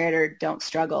scared or don't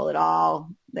struggle at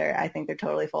all, I think they're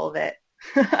totally full of it.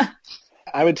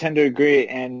 I would tend to agree.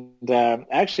 And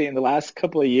actually, in the last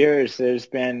couple of years, there's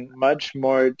been much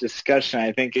more discussion.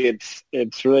 I think it's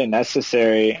really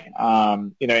necessary,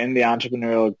 in the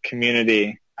entrepreneurial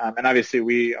community. And obviously,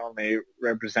 we only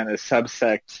represent a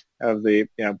subsect of the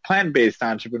plant-based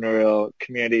entrepreneurial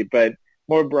community, but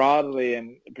more broadly,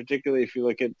 and particularly if you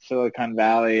look at Silicon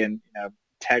Valley and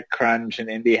TechCrunch and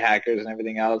indie hackers and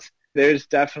everything else, there's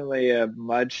definitely a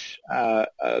much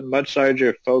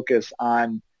larger focus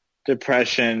on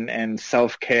depression and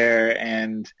self-care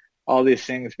and all these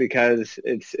things, because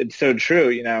it's so true.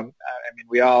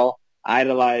 We all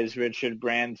idolize Richard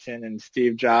Branson and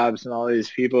Steve Jobs and all these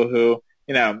people who,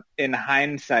 in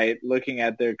hindsight, looking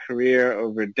at their career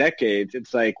over decades,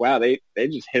 it's like, wow, they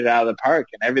just hit it out of the park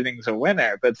and everything's a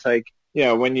winner. But it's like,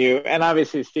 and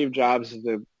obviously Steve Jobs is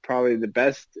probably the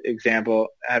best example,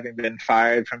 having been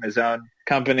fired from his own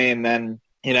company, and then,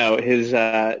 his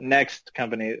next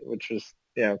company, which was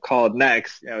called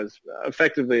Next, was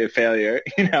effectively a failure,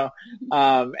 and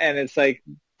it's like,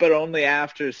 but only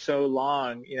after so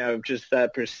long, just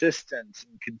that persistence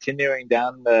and continuing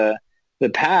down the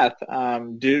path,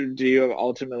 do you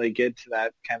ultimately get to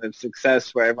that kind of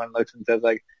success where everyone looks and says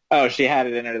like, oh, she had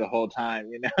it in her the whole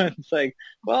time, It's like,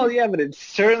 well, yeah, but it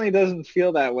certainly doesn't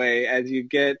feel that way as you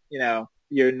get,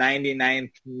 your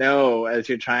 99th no as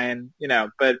you're trying,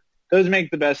 but those make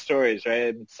the best stories,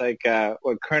 right? It's like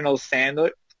Colonel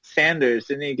Sanders,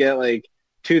 didn't he get like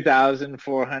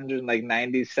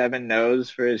 2,497 no's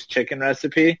for his chicken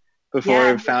recipe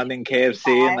before founding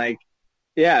KFC? And like,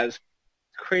 yeah, it's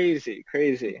crazy.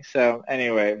 So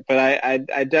anyway, but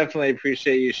I definitely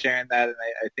appreciate you sharing that, and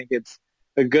I think it's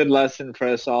a good lesson for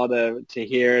us all to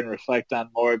hear and reflect on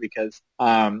more, because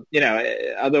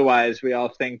otherwise we all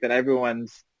think that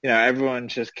everyone's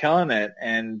just killing it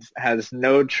and has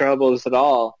no troubles at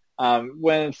all,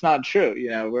 when it's not true.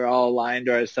 We're all lying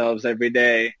to ourselves every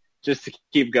day just to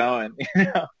keep going.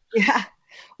 Yeah.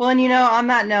 Well, and on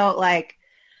that note, like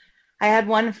I had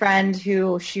one friend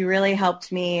who she really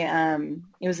helped me.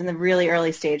 It was in the really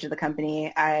early stage of the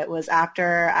company. It was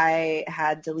after I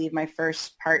had to leave my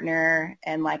first partner,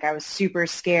 and like I was super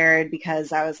scared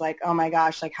because I was like, oh my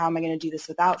gosh, like how am I going to do this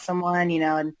without someone,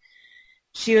 and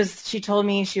she told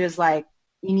me, she was like,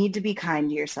 you need to be kind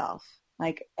to yourself.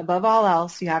 Like above all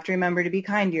else, you have to remember to be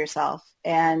kind to yourself.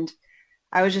 And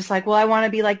I was just like, well, I want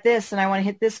to be like this and I want to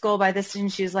hit this goal by this.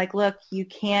 And she was like, look, you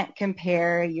can't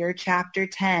compare your chapter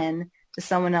 10 to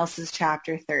someone else's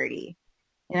chapter 30.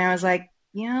 And I was like,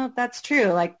 that's true.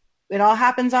 Like it all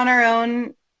happens on our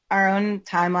own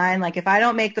timeline. Like if I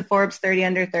don't make the Forbes 30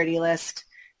 under 30 list,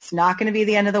 it's not going to be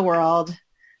the end of the world,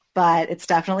 but it's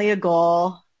definitely a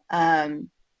goal. And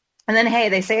then, hey,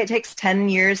 they say it takes 10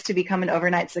 years to become an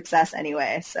overnight success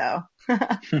anyway. So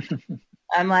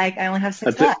I'm like, I only have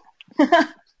 6 left.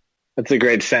 That's a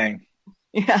great saying.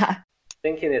 Yeah.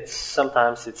 Thinking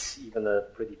sometimes it's even a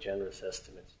pretty generous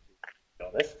estimate, to be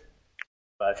honest.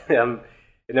 But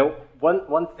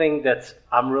one thing that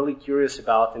I'm really curious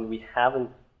about, and we haven't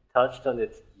touched on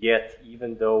it yet,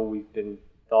 even though we've been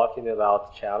talking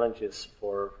about challenges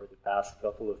for the past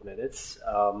couple of minutes.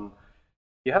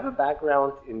 You have a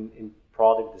background in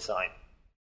product design,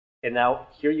 and now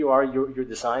here you are. You're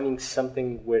designing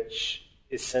something which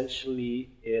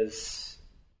essentially is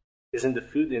in the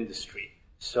food industry.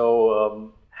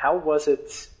 So how was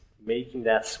it making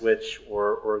that switch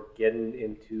or getting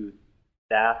into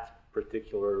that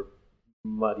particular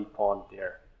muddy pond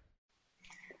there?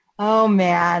 Oh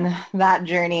man, that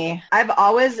journey. I've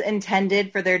always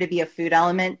intended for there to be a food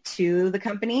element to the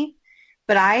company,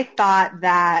 but I thought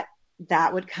that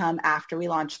that would come after we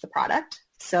launched the product.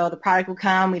 So the product would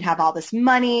come, we'd have all this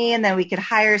money, and then we could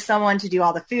hire someone to do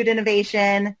all the food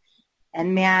innovation.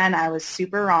 And man, I was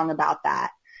super wrong about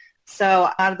that. So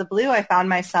out of the blue, I found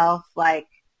myself like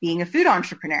being a food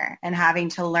entrepreneur and having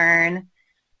to learn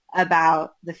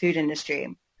about the food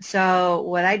industry. So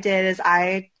what I did is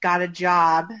I got a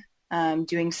job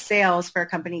doing sales for a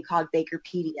company called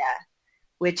Bakerpedia,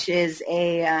 which is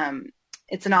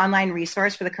it's an online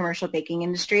resource for the commercial baking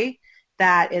industry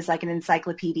that is like an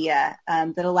encyclopedia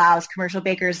that allows commercial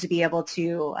bakers to be able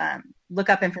to look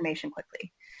up information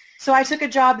quickly. So I took a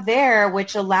job there,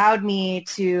 which allowed me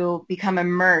to become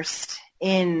immersed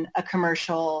in a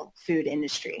commercial food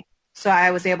industry. So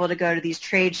I was able to go to these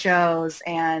trade shows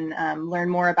and learn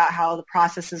more about how the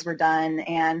processes were done.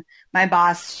 And my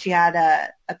boss, she had a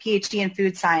PhD in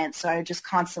food science, so I would just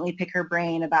constantly pick her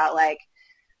brain about like,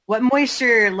 what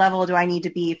moisture level do I need to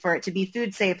be for it to be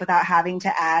food safe without having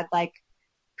to add like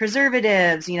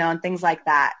preservatives, and things like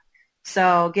that.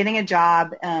 So getting a job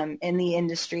in the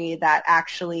industry that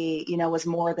actually, was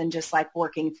more than just like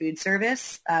working food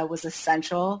service was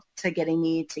essential to getting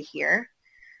me to here.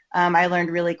 I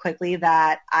learned really quickly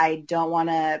that I don't want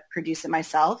to produce it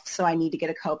myself, so I need to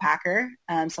get a co-packer,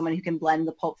 someone who can blend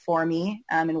the pulp for me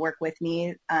and work with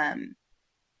me,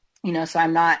 so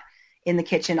I'm not in the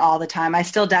kitchen all the time. I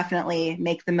still definitely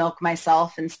make the milk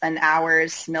myself and spend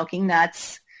hours milking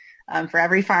nuts for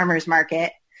every farmer's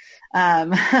market.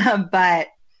 But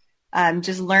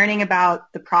just learning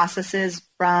about the processes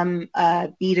from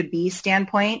a B2B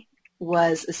standpoint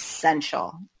was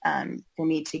essential for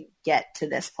me to get to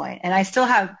this point. And I still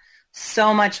have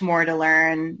so much more to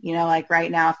learn, like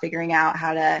right now figuring out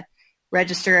how to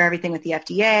register everything with the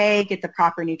FDA, get the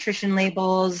proper nutrition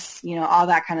labels, all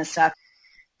that kind of stuff.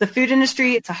 The food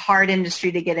industry, it's a hard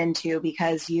industry to get into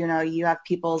because, you have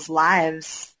people's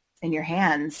lives in your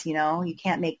hands. You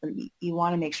can't make them, you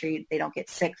want to make sure they don't get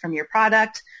sick from your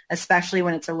product, especially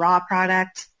when it's a raw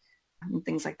product and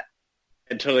things like that.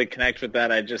 I totally connect with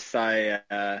that. I just saw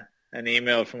an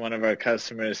email from one of our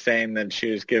customers saying that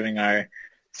she was giving our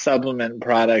supplement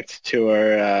product to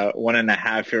her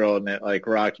 1.5-year-old, and it like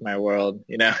rocked my world.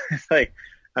 It's like,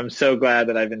 I'm so glad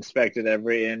that I've inspected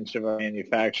every inch of our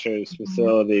manufacturer's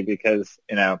facility because,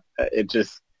 it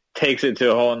just takes it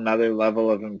to a whole another level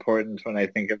of importance when I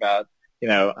think about,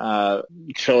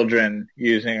 children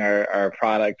using our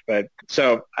product. But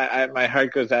so my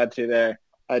heart goes out to you there.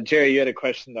 Jerry, you had a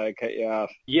question that I cut you off.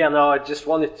 Yeah, no, I just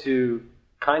wanted to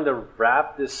kind of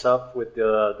wrap this up with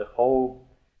the whole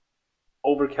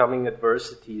overcoming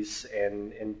adversities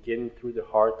and getting through the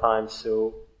hard times.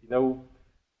 So,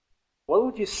 what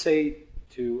would you say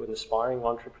to an aspiring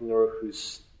entrepreneur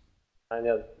who's kind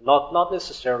of not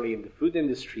necessarily in the food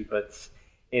industry, but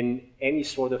in any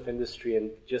sort of industry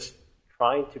and just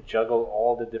trying to juggle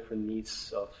all the different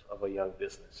needs of a young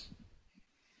business?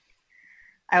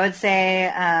 I would say,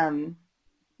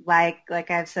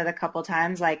 like I've said a couple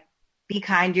times, like be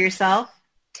kind to yourself,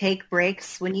 take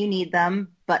breaks when you need them,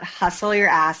 but hustle your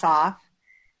ass off,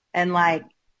 and like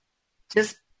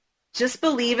just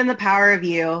believe in the power of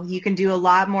you. You can do a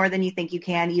lot more than you think you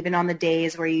can, even on the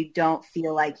days where you don't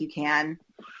feel like you can.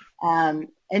 And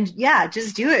yeah,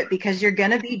 just do it because you're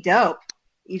going to be dope.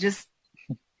 You just,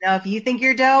 if you think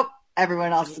you're dope,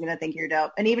 everyone else is going to think you're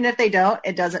dope. And even if they don't,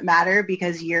 it doesn't matter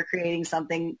because you're creating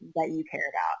something that you care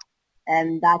about.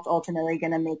 And that's ultimately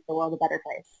going to make the world a better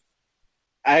place.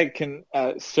 I can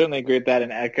certainly agree with that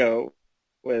and echo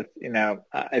with,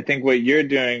 I think what you're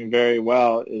doing very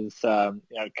well is,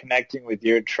 connecting with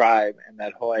your tribe and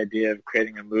that whole idea of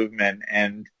creating a movement.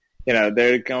 And,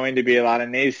 there are going to be a lot of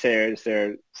naysayers. There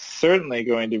are certainly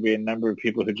going to be a number of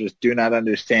people who just do not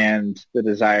understand the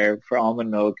desire for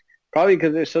almond milk, probably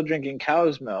because they're still drinking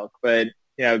cow's milk. But,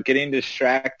 getting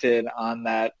distracted on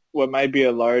that, what might be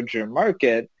a larger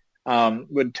market,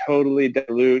 would totally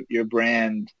dilute your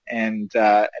brand and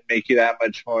make you that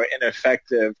much more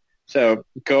ineffective. So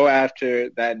go after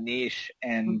that niche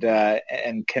and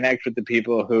connect with the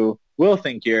people who will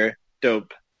think you're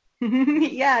dope.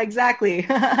 Yeah, exactly.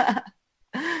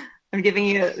 I'm giving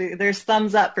you, there's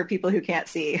thumbs up for people who can't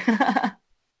see.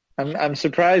 I'm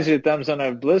surprised your thumbs don't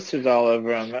have blisters all over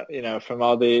them, from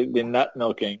all the nut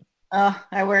milking. Oh,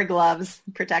 I wear gloves.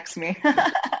 It protects me.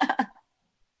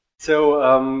 So,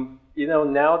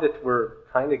 now that we're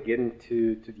kind of getting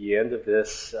to the end of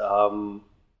this,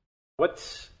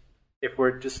 if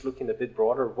we're just looking a bit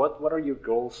broader, what are your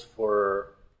goals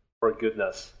for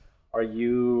Goodnuss? Are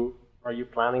you are you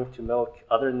planning to milk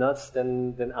other nuts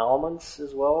than almonds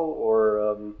as well,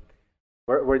 or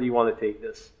where do you want to take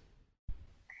this?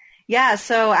 Yeah,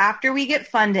 so after we get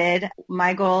funded,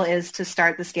 my goal is to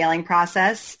start the scaling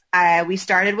process. We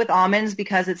started with almonds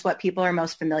because it's what people are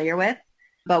most familiar with,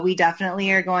 but we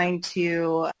definitely are going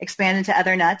to expand into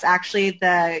other nuts. Actually,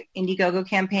 the Indiegogo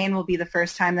campaign will be the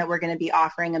first time that we're going to be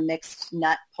offering a mixed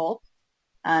nut pulp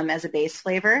as a base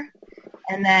flavor.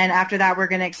 And then after that, we're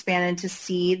going to expand into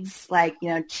seeds like,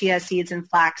 chia seeds and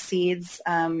flax seeds,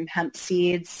 hemp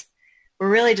seeds. We're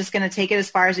really just going to take it as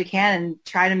far as we can and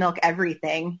try to milk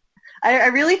everything. I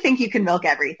really think you can milk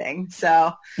everything.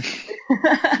 So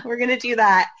we're going to do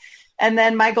that. And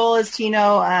then my goal is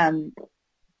to,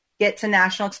 get to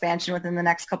national expansion within the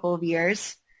next couple of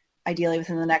years, ideally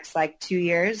within the next 2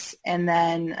 years, and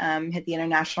then hit the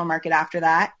international market after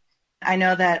that. I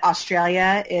know that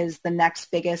Australia is the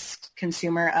next biggest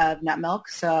consumer of nut milk.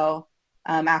 So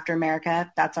after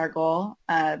America, that's our goal.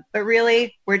 But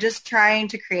really, we're just trying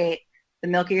to create the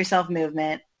milk it yourself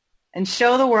movement and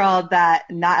show the world that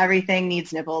not everything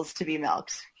needs nipples to be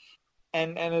milked.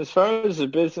 And as far as the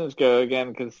business go,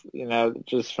 again, because,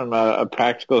 just from a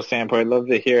practical standpoint, I'd love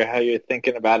to hear how you're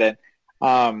thinking about it.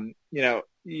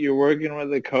 You're working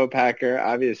with a co-packer.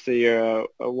 Obviously, you're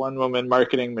a one-woman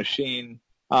marketing machine.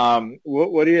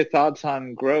 What are your thoughts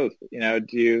on growth?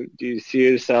 Do you see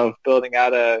yourself building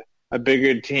out a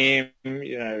bigger team?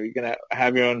 You're going to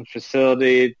have your own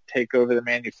facility, take over the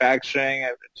manufacturing.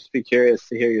 I'd just be curious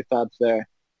to hear your thoughts there.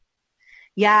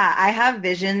 Yeah, I have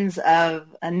visions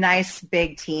of a nice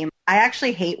big team. I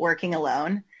actually hate working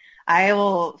alone. I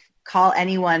will call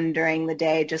anyone during the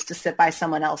day just to sit by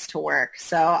someone else to work.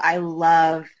 So I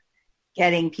love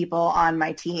getting people on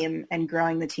my team and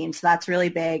growing the team. So that's really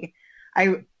big.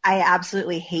 I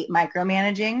absolutely hate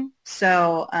micromanaging.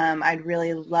 So I'd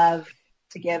really love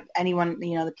to give anyone,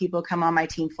 the people who come on my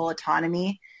team full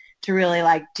autonomy to really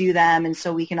do them. And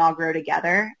so we can all grow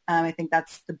together. I think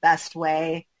that's the best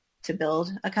way to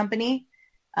build a company.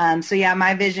 So yeah,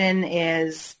 my vision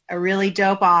is a really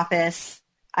dope office.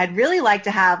 I'd really like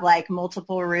to have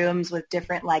multiple rooms with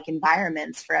different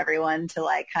environments for everyone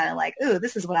to ooh,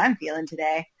 this is what I'm feeling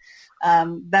today.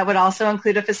 That would also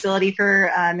include a facility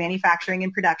for manufacturing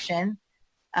and production.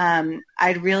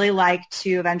 I'd really like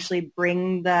to eventually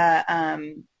bring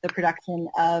the production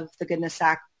of the Goodnuss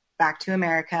Sack back to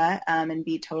America and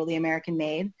be totally American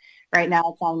made. Right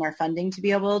now, it's on our funding to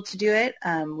be able to do it.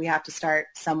 We have to start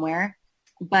somewhere.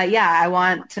 But yeah, I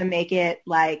want to make it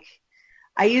what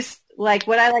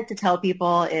I like to tell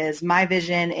people is my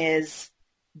vision is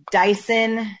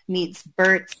Dyson meets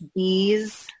Burt's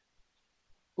Bees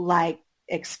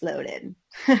exploded.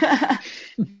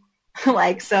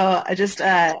 So just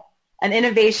an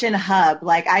innovation hub.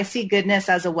 I see Goodnus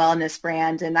as a wellness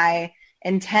brand, and I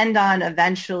intend on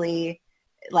eventually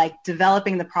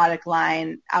developing the product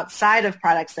line outside of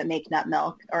products that make nut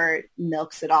milk or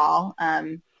milks at all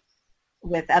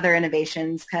with other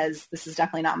innovations, because this is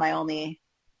definitely not my only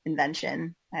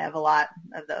invention. I have a lot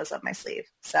of those up my sleeve.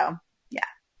 So, yeah.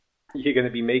 You're going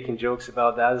to be making jokes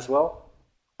about that as well?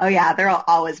 Oh, yeah. There'll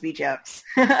always be jokes.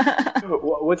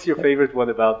 What's your favorite one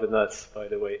about the nuts, by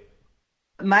the way?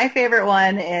 My favorite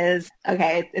one is,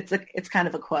 it's kind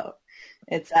of a quote.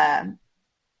 It's,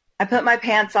 I put my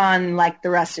pants on like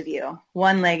the rest of you,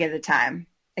 one leg at a time,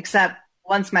 except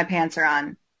once my pants are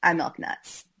on, I milk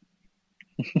nuts.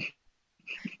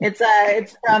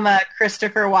 It's from a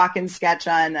Christopher Walken sketch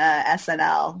on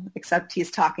SNL, except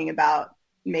he's talking about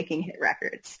making hit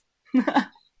records.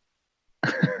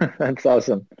 That's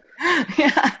awesome.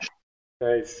 Yeah.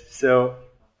 Nice. So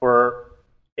for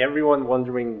everyone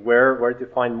wondering where to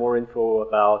find more info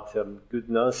about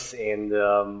Goodnuss and,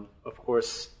 of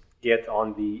course, get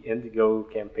on the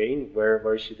Indiegogo campaign,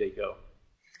 where should they go?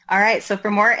 All right. So for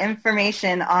more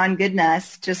information on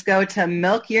Goodnuss, just go to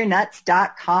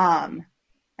milkyournuts.com.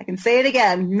 I can say it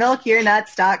again,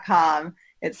 milkyournuts.com.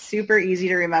 It's super easy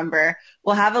to remember.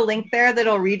 We'll have a link there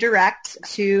that'll redirect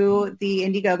to the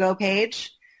Indiegogo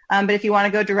page. But if you want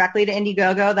to go directly to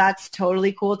Indiegogo, that's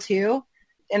totally cool too.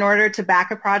 In order to back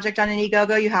a project on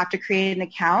Indiegogo, you have to create an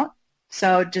account.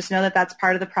 So just know that that's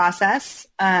part of the process.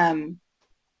 And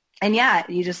yeah,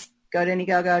 you just go to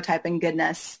Indiegogo, type in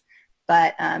Goodnuss.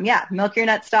 But yeah,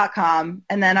 milkyournuts.com.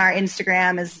 And then our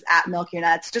Instagram is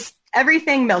 @milkyournuts. Just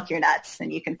everything Milk Your Nuts,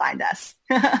 and you can find us.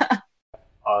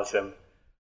 Awesome.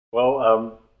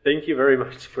 Well, thank you very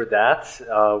much for that.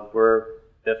 We're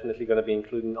definitely going to be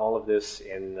including all of this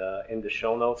in the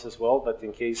show notes as well. But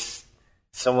in case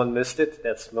someone missed it,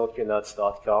 that's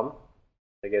milkyournuts.com.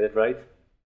 Did I get it right?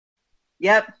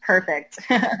 Yep, perfect.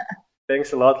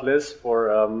 Thanks a lot, Liz,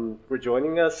 for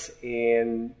joining us,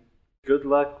 and good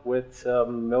luck with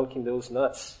milking those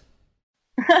nuts.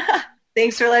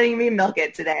 Thanks for letting me milk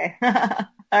it today.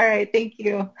 All right, thank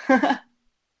you.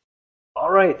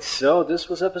 All right, so this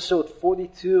was episode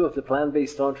 42 of the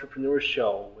Plant-Based Entrepreneur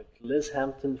Show with Liz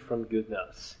Hampton from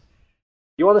Goodnuss.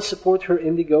 If you want to support her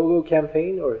Indiegogo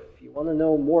campaign, or if you want to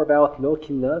know more about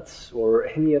milking nuts or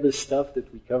any other stuff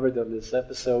that we covered on this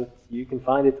episode, you can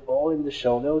find it all in the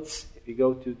show notes. If you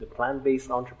go to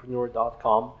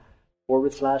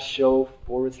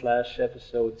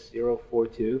theplantbasedentrepreneur.com/show/episode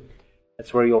 042,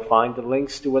 that's where you'll find the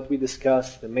links to what we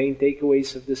discussed, the main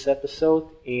takeaways of this episode,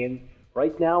 and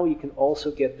right now you can also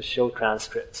get the show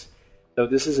transcripts. So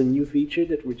this is a new feature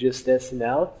that we're just testing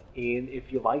out, and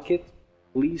if you like it,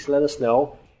 please let us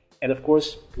know. And of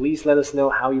course, please let us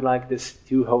know how you like this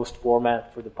two-host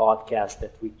format for the podcast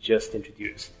that we just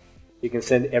introduced. You can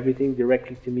send everything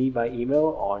directly to me by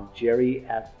email on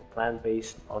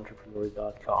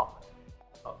jerry@theplantbasedentrepreneur.com.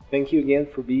 Thank you again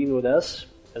for being with us.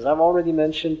 As I've already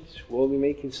mentioned, we'll be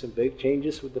making some big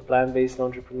changes with the Plant-Based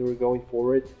Entrepreneur going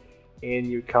forward, and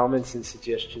your comments and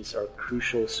suggestions are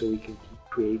crucial so we can keep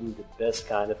creating the best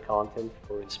kind of content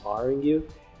for inspiring you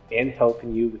and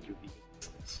helping you with your vegan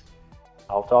business.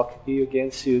 I'll talk to you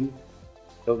again soon.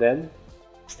 Till then,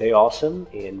 stay awesome,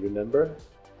 and remember,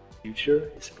 the future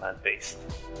is plant-based.